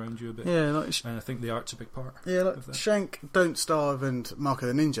changing around you a bit. Yeah, and I think the art's a big part like of that. Shank, Don't Starve and Mark of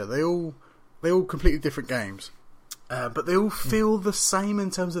the Ninja, they all completely different games. But they all feel the same in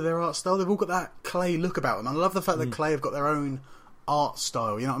terms of their art style. They've all got that Clay look about them. I love the fact that Clay have got their own art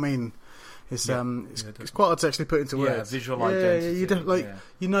style. You know what I mean? It's quite hard to actually put into words. Visual identity.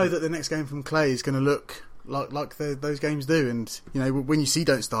 You know that the next game from Clay is going to look like those games do. And when you see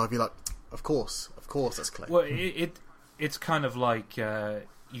Don't Starve, you're like, of course, that's Clay. Well, it's kind of like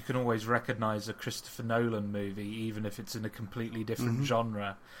you can always recognise a Christopher Nolan movie, even if it's in a completely different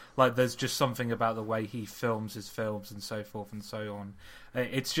genre. Like, there's just something about the way he films his films and so forth and so on.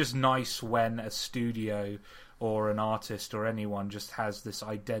 It's just nice when a studio or an artist or anyone just has this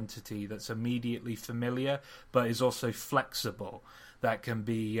identity that's immediately familiar, but is also flexible, that can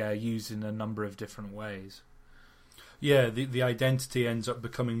be used in a number of different ways. Yeah, the identity ends up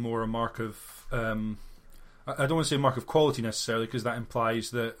becoming more a mark of... I don't want to say a mark of quality necessarily, because that implies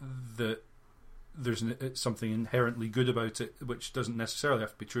that there's something inherently good about it, which doesn't necessarily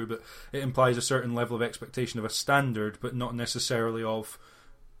have to be true, but it implies a certain level of expectation of a standard, but not necessarily of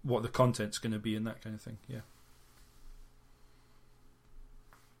what the content's going to be and that kind of thing. Yeah.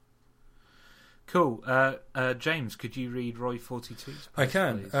 Cool. James, could you read Roy 42's? I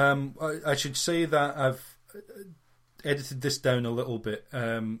can. I should say that I've edited this down a little bit,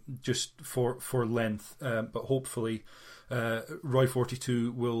 just for length, but hopefully Roy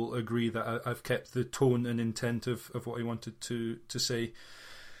 42 will agree that I've kept the tone and intent of what he wanted to say.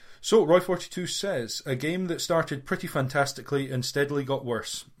 So, Roy 42 says, a game that started pretty fantastically and steadily got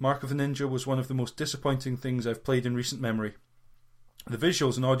worse. Mark of the Ninja was one of the most disappointing things I've played in recent memory. The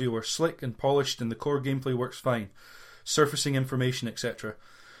visuals and audio are slick and polished, and the core gameplay works fine, surfacing information, etc.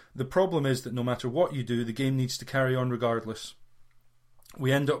 The problem is that no matter what you do, the game needs to carry on regardless.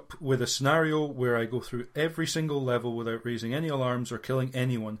 We end up with a scenario where I go through every single level without raising any alarms or killing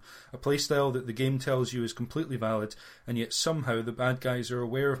anyone, a playstyle that the game tells you is completely valid, and yet somehow the bad guys are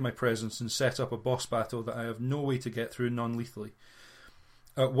aware of my presence and set up a boss battle that I have no way to get through non-lethally.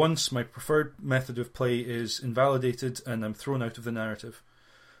 At once, my preferred method of play is invalidated and I'm thrown out of the narrative.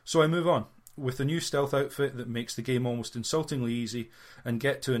 So I move on, with a new stealth outfit that makes the game almost insultingly easy, and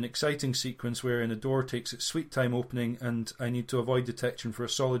get to an exciting sequence wherein a door takes its sweet time opening and I need to avoid detection for a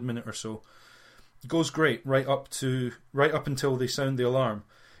solid minute or so. It goes great right up until they sound the alarm,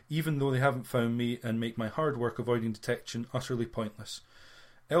 even though they haven't found me and make my hard work avoiding detection utterly pointless.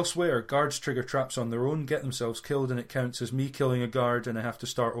 Elsewhere, guards trigger traps on their own, get themselves killed, and it counts as me killing a guard and I have to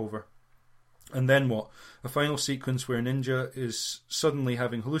start over. And then what? A final sequence where Ninja is suddenly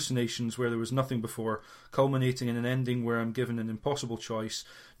having hallucinations where there was nothing before, culminating in an ending where I'm given an impossible choice,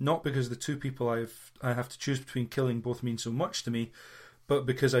 not because the two people I have to choose between killing both mean so much to me, but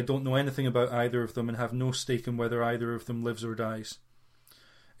because I don't know anything about either of them and have no stake in whether either of them lives or dies.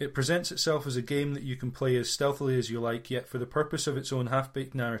 It presents itself as a game that you can play as stealthily as you like, yet for the purpose of its own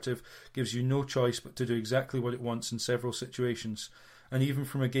half-baked narrative, gives you no choice but to do exactly what it wants in several situations. And even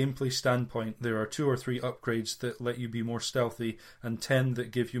from a gameplay standpoint, there are 2 or 3 upgrades that let you be more stealthy, and 10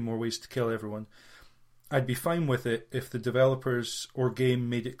 that give you more ways to kill everyone. I'd be fine with it if the developers or game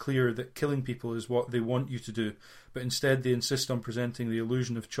made it clear that killing people is what they want you to do, but instead they insist on presenting the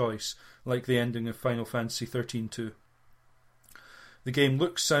illusion of choice, like the ending of Final Fantasy XIII-2. The game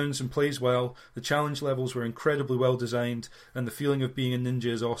looks, sounds and plays well, the challenge levels were incredibly well designed, and the feeling of being a ninja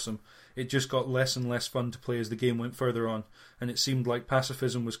is awesome. It just got less and less fun to play as the game went further on, and it seemed like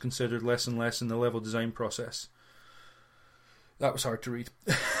pacifism was considered less and less in the level design process. That was hard to read.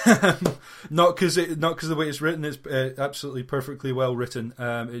 Not because the way it's written, it's absolutely perfectly well written.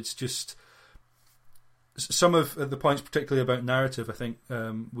 It's just some of the points, particularly about narrative, I think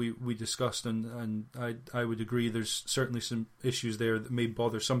we discussed, and I would agree. There's certainly some issues there that may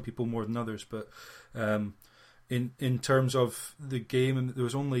bother some people more than others, but in terms of the game, and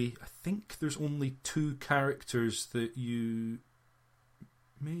there's only 2 characters that you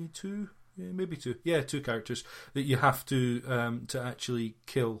maybe 2. Yeah, 2 characters that you have to actually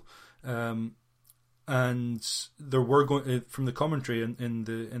kill. And there were going from the commentary in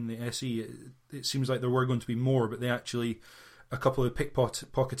the SE, it seems like there were going to be more, but they actually a couple of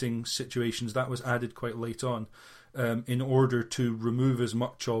pickpocketing situations that was added quite late on, in order to remove as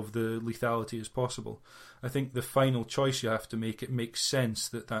much of the lethality as possible. I think the final choice you have to make, it makes sense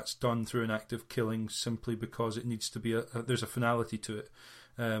that that's done through an act of killing simply because it needs to be there's a finality to it,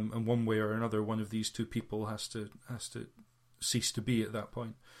 and one way or another, one of these 2 people has to cease to be at that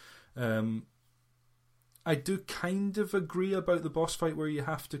point. I do kind of agree about the boss fight where you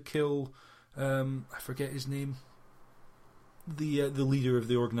have to kill, I forget his name, the leader of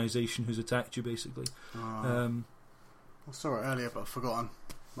the organisation who's attacked you, basically. I saw it earlier, but I've forgotten.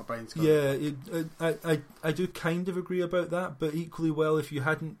 My brain's gone. Yeah, I do kind of agree about that, but equally well, if you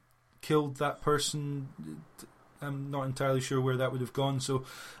hadn't killed that person, I'm not entirely sure where that would have gone. So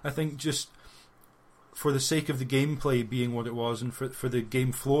I think just for the sake of the gameplay being what it was, and for the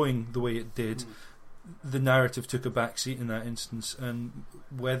game flowing the way it did, the narrative took a backseat in that instance. And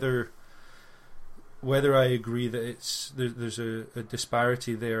whether whether I agree that there's a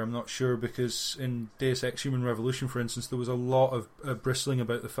disparity there, I'm not sure, because in Deus Ex Human Revolution, for instance, there was a lot of bristling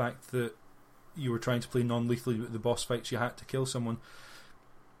about the fact that you were trying to play non-lethally, but the boss fights you had to kill someone.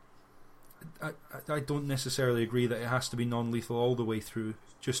 I don't necessarily agree that it has to be non-lethal all the way through.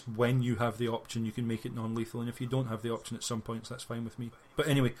 Just when you have the option, you can make it non-lethal, and if you don't have the option at some points, that's fine with me. But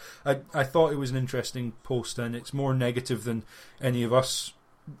anyway, I thought it was an interesting post, and it's more negative than any of us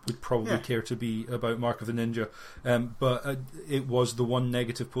would probably care to be about Mark of the Ninja. But it was the one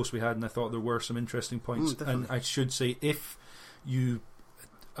negative post we had, and I thought there were some interesting points. And I should say, if you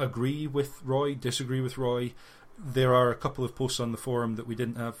agree with Roy, disagree with Roy, there are a couple of posts on the forum that we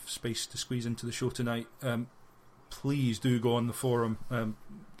didn't have space to squeeze into the show tonight. Please do go on the forum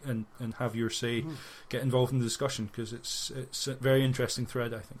and have your say. Get involved in the discussion, because it's a very interesting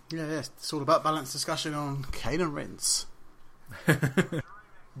thread, I think. Yeah, it's all about balanced discussion on Kane and Rince.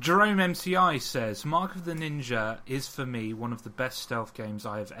 Jerome MCI says, Mark of the Ninja is for me one of the best stealth games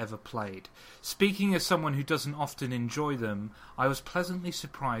I have ever played. Speaking as someone who doesn't often enjoy them, I was pleasantly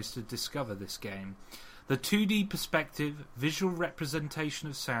surprised to discover this game. The 2D perspective, visual representation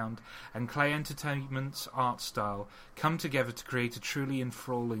of sound, and Clay Entertainment's art style come together to create a truly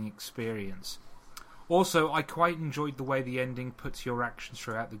enthralling experience. Also, I quite enjoyed the way the ending puts your actions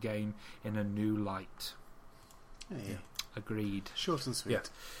throughout the game in a new light. Yeah. Agreed. Short and sweet.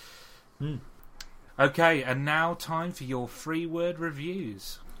 Yeah. Okay, and now time for your free word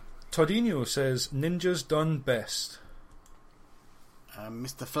reviews. Todinho says, Ninja's done best.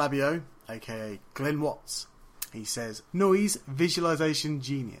 Mr. Flabio, aka Glenn Watts, he says, noise visualization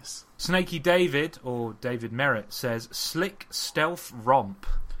genius. Snaky David, or David Merritt, says, slick stealth romp.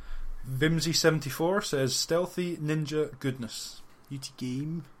 Vimsy74 says, stealthy ninja goodness. UT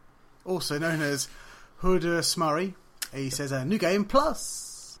Game, also known as Hood Smurry, he says, a new game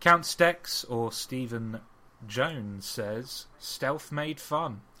plus. Count Stex, or Stephen Jones, says, stealth made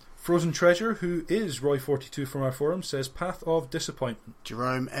fun. Frozen Treasure, who is Roy42 from our forum, says, path of disappointment.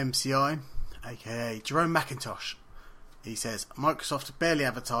 Jerome MCI, aka Jerome McIntosh, he says, Microsoft barely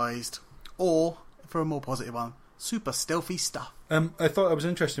advertised, or, for a more positive one, super stealthy stuff. I thought that was an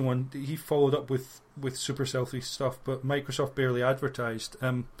interesting one. He followed up with super stealthy stuff, but Microsoft barely advertised.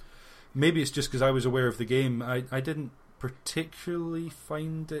 Maybe it's just because I was aware of the game. I didn't particularly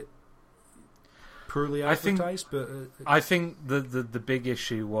find it poorly advertised, I think the big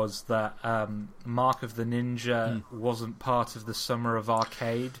issue was that Mark of the Ninja wasn't part of the Summer of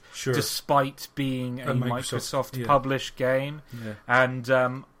Arcade, despite being a Microsoft published game,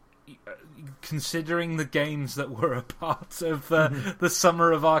 and considering the games that were a part of the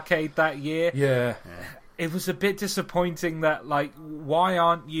Summer of Arcade that year, it was a bit disappointing that, like, why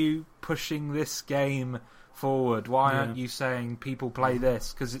aren't you pushing this game forward? Why aren't you saying people play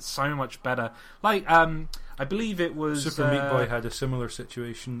this? Because it's so much better. Like, I believe it was Super Meat Boy had a similar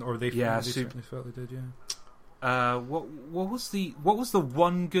situation, or they certainly felt they did. What was the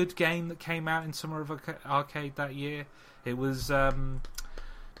one good game that came out in Summer of Arcade that year? It was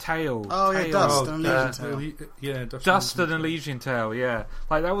Tale. Oh yeah, Dust and Elysian Tale. Dust and Elysian Tale. Yeah,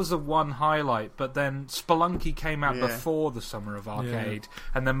 like that was the one highlight. But then Spelunky came out before the Summer of Arcade,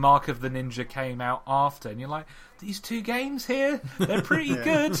 and then Mark of the Ninja came out after. And you're like, these two games here, they're pretty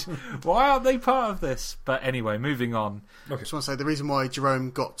good. Why aren't they part of this? But anyway, moving on. Okay. I just want to say the reason why Jerome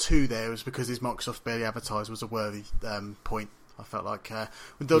got 2 there was because his Microsoft barely advertised was a worthy point. I felt like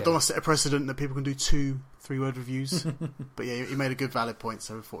we don't want to set a precedent that people can do 2 3-word reviews. But yeah, he made a good valid point,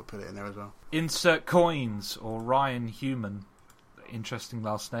 so we thought we'd put it in there as well. Insert Coins, or Ryan Human. Interesting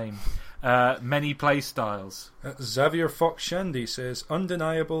last name. Many play styles. Xavier Fox Shandy says,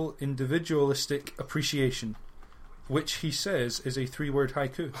 undeniable individualistic appreciation, which he says is a 3-word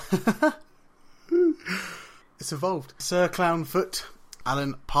haiku. It's evolved. Sir Clownfoot,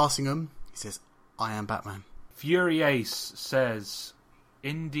 Alan Passingham, he says, I am Batman. Fury Ace says,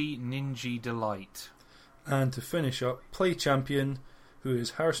 Indie Ninja Delight. And to finish up, Play Champion, who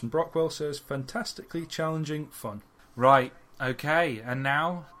is Harrison Brockwell, says, fantastically challenging fun. Right, okay, and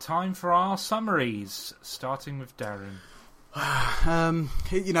now time for our summaries, starting with Darren.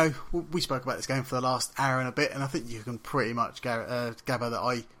 You know, we spoke about this game for the last hour and a bit, and I think you can pretty much gather that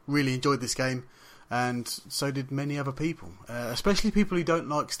I really enjoyed this game, and so did many other people, especially people who don't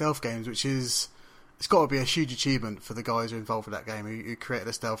like stealth games, which is... It's got to be a huge achievement for the guys who are involved with that game, who created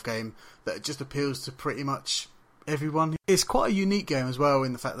a stealth game that just appeals to pretty much everyone. It's quite a unique game as well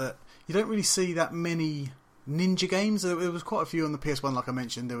in the fact that you don't really see that many ninja games. There was quite a few on the PS1, like I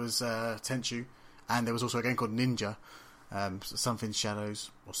mentioned. There was Tenchu, and there was also a game called Ninja, something Shadows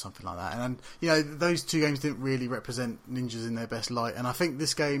or something like that. And you know, those 2 games didn't really represent ninjas in their best light. And I think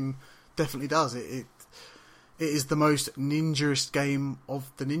this game definitely does. It is the most ninja-est game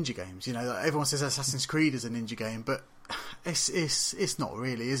of the ninja games. You know, like everyone says Assassin's Creed is a ninja game, but it's not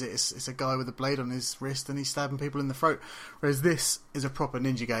really, is it? It's a guy with a blade on his wrist and he's stabbing people in the throat. Whereas this is a proper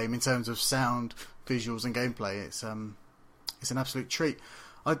ninja game in terms of sound, visuals, and gameplay. It's an absolute treat.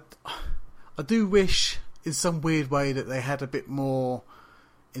 I do wish, in some weird way, that they had a bit more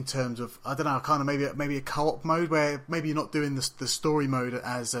in terms of, I don't know, kind of maybe a co-op mode where maybe you're not doing the story mode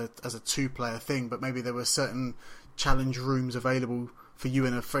as a 2-player thing, but maybe there were certain challenge rooms available for you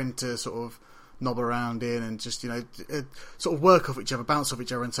and a friend to sort of knob around in and just, you know, sort of work off each other, bounce off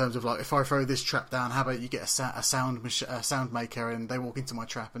each other in terms of, like, if I throw this trap down, how about you get a sound maker and they walk into my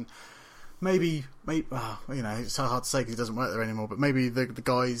trap, and maybe you know, it's so hard to say because it doesn't work there anymore, but maybe the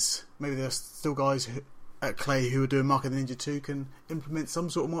guys, maybe there's still guys at Clay who are doing Mark of the Ninja 2 can implement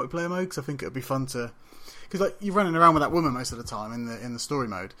some sort of multiplayer mode, because I think it would be fun to, because like you're running around with that woman most of the time in the story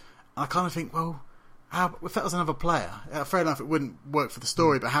mode, and I kind of think, well, if that was another player, fair enough, it wouldn't work for the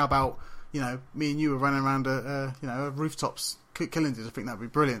story, but how about, you know, me and you were running around a rooftops killing dudes? I think that would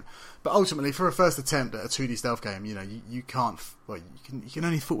be brilliant. But ultimately, for a first attempt at a 2D stealth game, you know, you can't, well, you can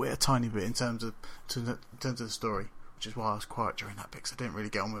only foot it a tiny bit in terms of the story, which is why I was quiet during that bit, because I didn't really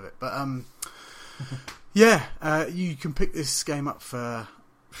get on with it. But yeah, you can pick this game up for,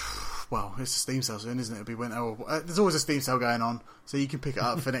 well, it's a Steam sale soon, isn't it? It'll be winter. There's always a Steam sale going on, so you can pick it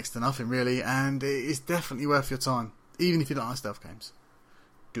up for next to nothing, really, and it is definitely worth your time, even if you don't like stealth games.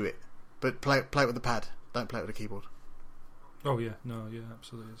 Do it, but play it with the pad. Don't play it with a keyboard. Oh yeah, no, yeah,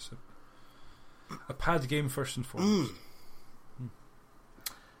 absolutely. It's a pad game first and foremost.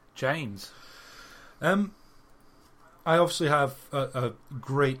 James, I obviously have a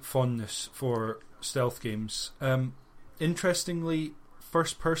great fondness for stealth games. Interestingly,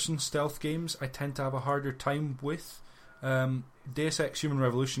 first-person stealth games I tend to have a harder time with. Deus Ex Human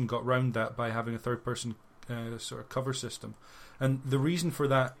Revolution got round that by having a third-person sort of cover system, and the reason for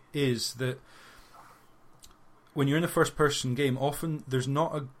that is that when you're in a first-person game, often there's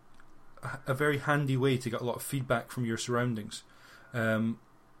not a very handy way to get a lot of feedback from your surroundings.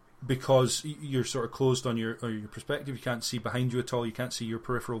 Because you're sort of closed on your perspective, you can't see behind you at all, you can't see your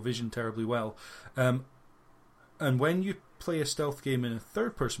peripheral vision terribly well. And when you play a stealth game in a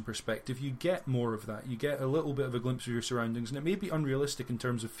third-person perspective, you get more of that. You get a little bit of a glimpse of your surroundings, and it may be unrealistic in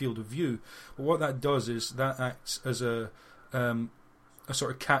terms of field of view, but what that does is that acts as a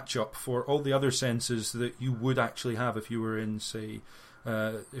sort of catch-up for all the other senses that you would actually have if you were in, say,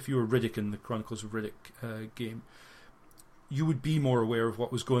 if you were Riddick in the Chronicles of Riddick game. You would be more aware of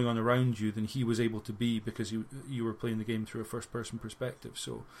what was going on around you than he was able to be because you were playing the game through a first-person perspective.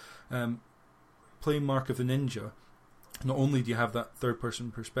 So, playing Mark of the Ninja, not only do you have that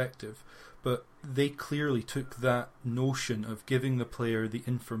third-person perspective, but they clearly took that notion of giving the player the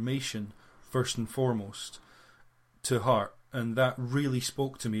information first and foremost to heart, and that really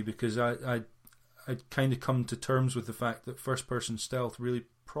spoke to me because I'd kind of come to terms with the fact that first-person stealth really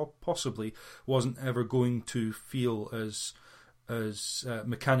possibly wasn't ever going to feel as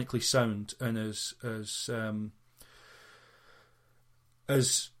mechanically sound and as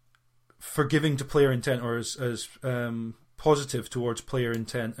forgiving to player intent, or as positive towards player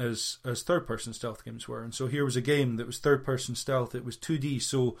intent as third-person stealth games were. And so here was a game that was third-person stealth. It was 2D,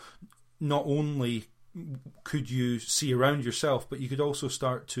 so not only could you see around yourself, but you could also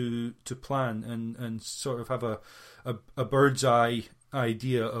start to plan and sort of have a bird's eye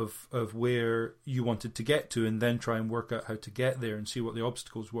idea of where you wanted to get to, and then try and work out how to get there and see what the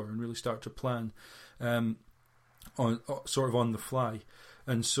obstacles were, and really start to plan on the fly.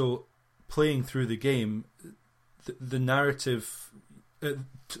 And so playing through the game, the narrative at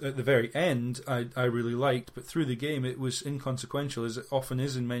the very end I really liked, but through the game it was inconsequential, as it often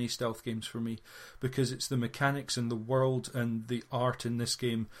is in many stealth games for me, because it's the mechanics and the world and the art in this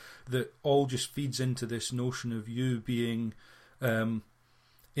game that all just feeds into this notion of you being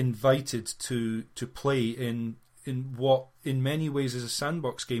invited to play in what in many ways is a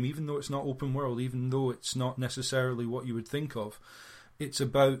sandbox game, even though it's not open world, even though it's not necessarily what you would think of. It's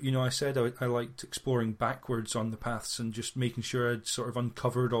about, I said I liked exploring backwards on the paths and just making sure I'd sort of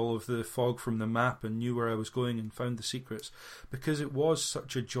uncovered all of the fog from the map and knew where I was going and found the secrets, because it was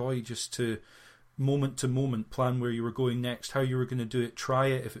such a joy just to moment plan where you were going next, how you were going to do it, try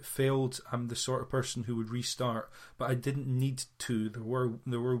it. If it failed, I'm the sort of person who would restart, but I didn't need to. There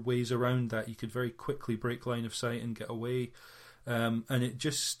were ways around that. You could very quickly break line of sight and get away, and it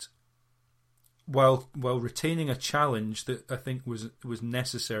just, while retaining a challenge that I think was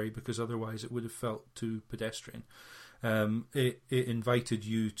necessary, because otherwise it would have felt too pedestrian. It invited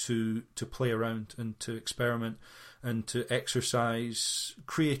you to play around and to experiment and to exercise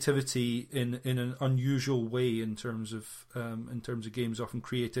creativity in an unusual way in terms of games. Often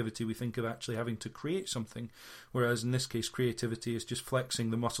creativity we think of actually having to create something, whereas in this case creativity is just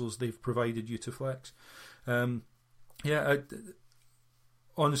flexing the muscles they've provided you to flex. I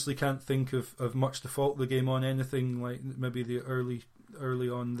honestly can't think of much to fault the game on, anything like maybe the early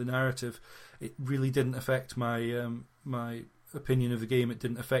on the narrative. It really didn't affect my my opinion of the game. It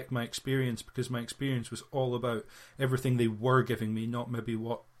didn't affect my experience, because my experience was all about everything they were giving me, not maybe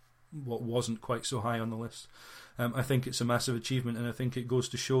what wasn't quite so high on the list. I think it's a massive achievement, and I think it goes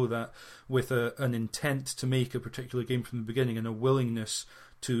to show that with an intent to make a particular game from the beginning and a willingness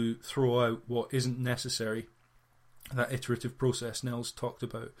to throw out what isn't necessary, that iterative process Nels talked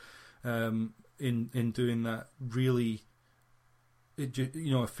about, in doing that, really,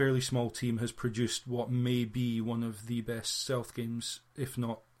 a fairly small team has produced what may be one of the best stealth games, if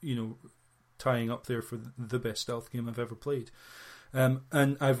not, tying up there for the best stealth game I've ever played.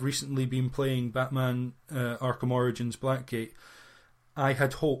 And I've recently been playing Batman Arkham Origins Blackgate. I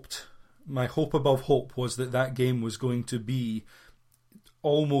had hoped, my hope above hope was that game was going to be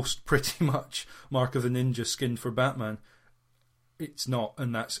almost pretty much Mark of the Ninja skinned for Batman. It's not,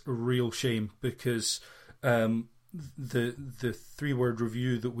 and that's a real shame, because the 3-word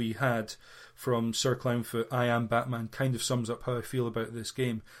review that we had from Sir Clownfoot, I Am Batman, kind of sums up how I feel about this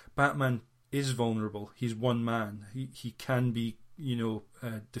game. Batman is vulnerable. He's one man. He can be,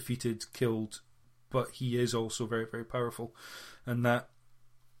 defeated, killed, but he is also very, very powerful. And that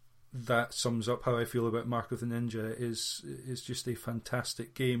sums up how I feel about Mark of the Ninja. Is just a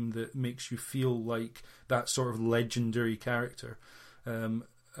fantastic game that makes you feel like that sort of legendary character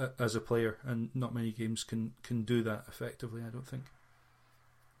as a player, and not many games can do that effectively, I don't think.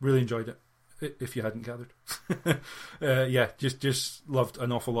 Really enjoyed it, if you hadn't gathered. Just loved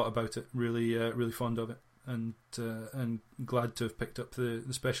an awful lot about it. Really fond of it, and glad to have picked up the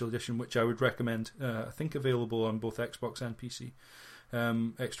special edition, which I would recommend. I think available on both Xbox and PC.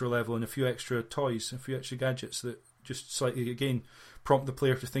 Extra level and a few extra toys, a few extra gadgets that just slightly, again, prompt the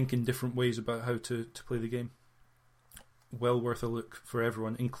player to think in different ways about how to play the game. Well worth a look for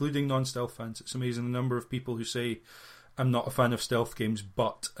everyone, including non-stealth fans. It's amazing the number of people who say, I'm not a fan of stealth games,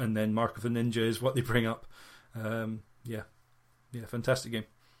 but, and then Mark of the Ninja is what they bring up. Fantastic game.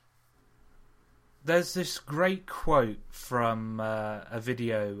 There's this great quote from a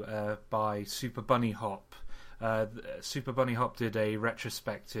video by Super Bunny Hop. Super Bunny Hop did a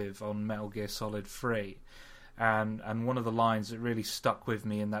retrospective on Metal Gear Solid 3, and one of the lines that really stuck with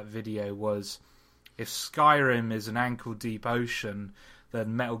me in that video was, if Skyrim is an ankle-deep ocean,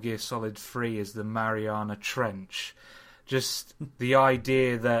 then Metal Gear Solid 3 is the Mariana Trench. Just the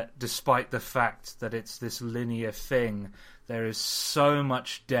idea that despite the fact that it's this linear thing, there is so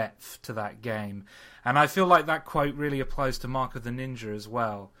much depth to that game. And I feel like that quote really applies to Mark of the Ninja as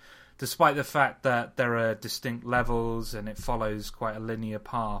well. Despite the fact that there are distinct levels and it follows quite a linear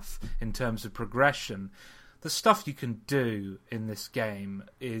path in terms of progression, the stuff you can do in this game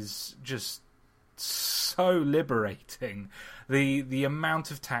is just so liberating. The amount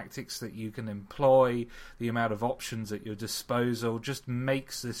of tactics that you can employ, the amount of options at your disposal, just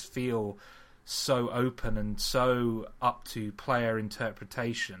makes this feel so open and so up to player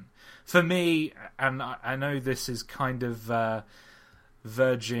interpretation. For me, and I know this is kind of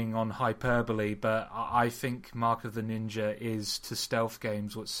verging on hyperbole, but I think Mark of the Ninja is to stealth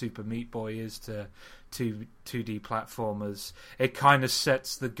games what Super Meat Boy is to 2D platformers. It kind of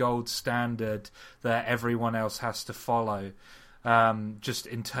sets the gold standard that everyone else has to follow, just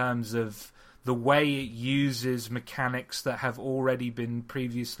in terms of the way it uses mechanics that have already been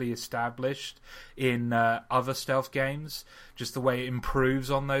previously established in other stealth games, just the way it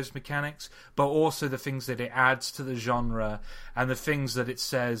improves on those mechanics, but also the things that it adds to the genre and the things that it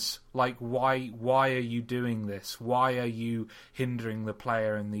says, like, why are you doing this? Why are you hindering the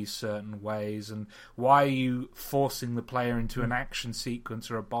player in these certain ways? And why are you forcing the player into an action sequence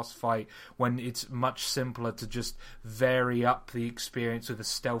or a boss fight when it's much simpler to just vary up the experience with a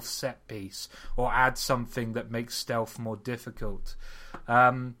stealth set piece or add something that makes stealth more difficult?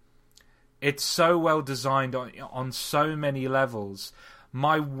 It's so well designed on so many levels.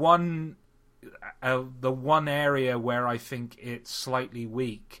 The one area where I think it's slightly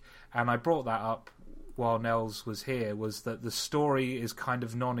weak, and I brought that up while Nels was here, was that the story is kind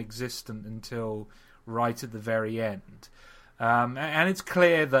of non-existent until right at the very end. And it's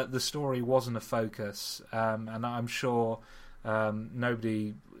clear that the story wasn't a focus, and I'm sure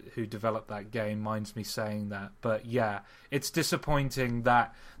nobody who developed that game minds me saying that. But yeah, it's disappointing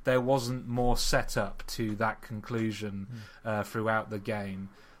that there wasn't more setup to that conclusion throughout the game.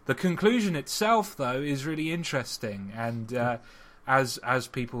 The conclusion itself, though, is really interesting, and as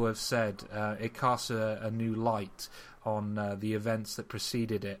people have said, it casts a new light on the events that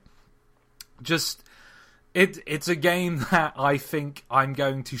preceded it. It's a game that I think I'm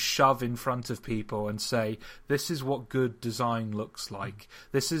going to shove in front of people and say, this is what good design looks like.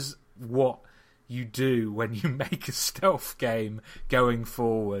 This is what you do when you make a stealth game going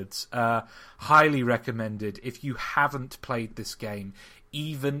forwards. Highly recommended. If you haven't played this game,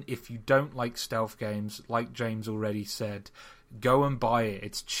 even if you don't like stealth games, like James already said, go and buy it.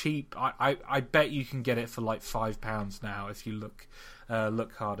 It's cheap. I bet you can get it for like £5 now if you look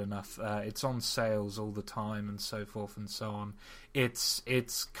hard enough. It's on sales all the time and so forth and so on.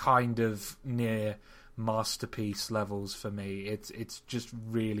 It's kind of near masterpiece levels for me. It's just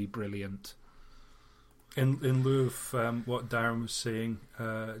really brilliant. In lieu of what Darren was saying,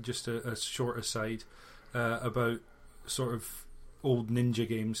 just a short aside about sort of old ninja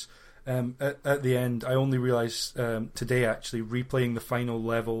games. At the end, I only realised today, actually, replaying the final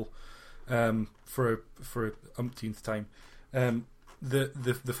level for umpteenth time.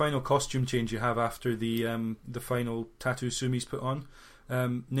 The final costume change you have after the final tattoo Sumi's put on.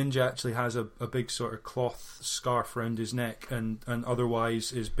 Ninja actually has a big sort of cloth scarf around his neck and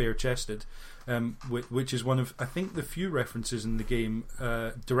otherwise is bare chested, which is one of, I think, the few references in the game,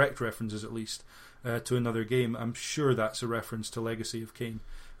 direct references at least, to another game. I'm sure that's a reference to Legacy of Kain.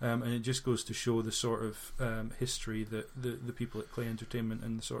 And it just goes to show the sort of history that the people at Clay Entertainment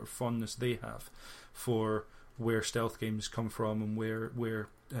and the sort of fondness they have for where stealth games come from and where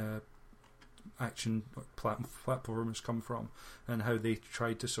action platformers come from, and how they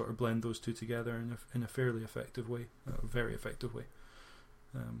tried to sort of blend those two together in a fairly effective way, a very effective way.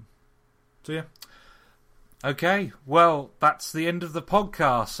 So yeah. Okay, well, that's the end of the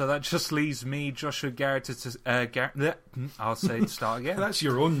podcast, so that just leaves me, Joshua Garrett, to I'll say it, start again. That's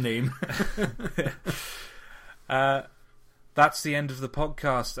your own name. That's the end of the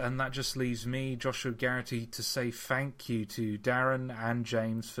podcast, and that just leaves me, Joshua Garrity, to say thank you to Darren and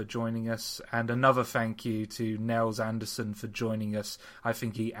James for joining us, and another thank you to Nels Anderson for joining us. I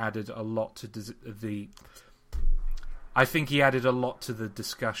think he added a lot to the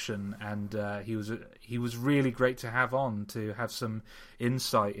discussion, and he was really great to have on, to have some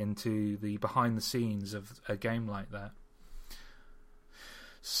insight into the behind the scenes of a game like that.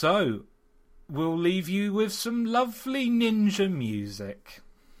 So we'll leave you with some lovely ninja music.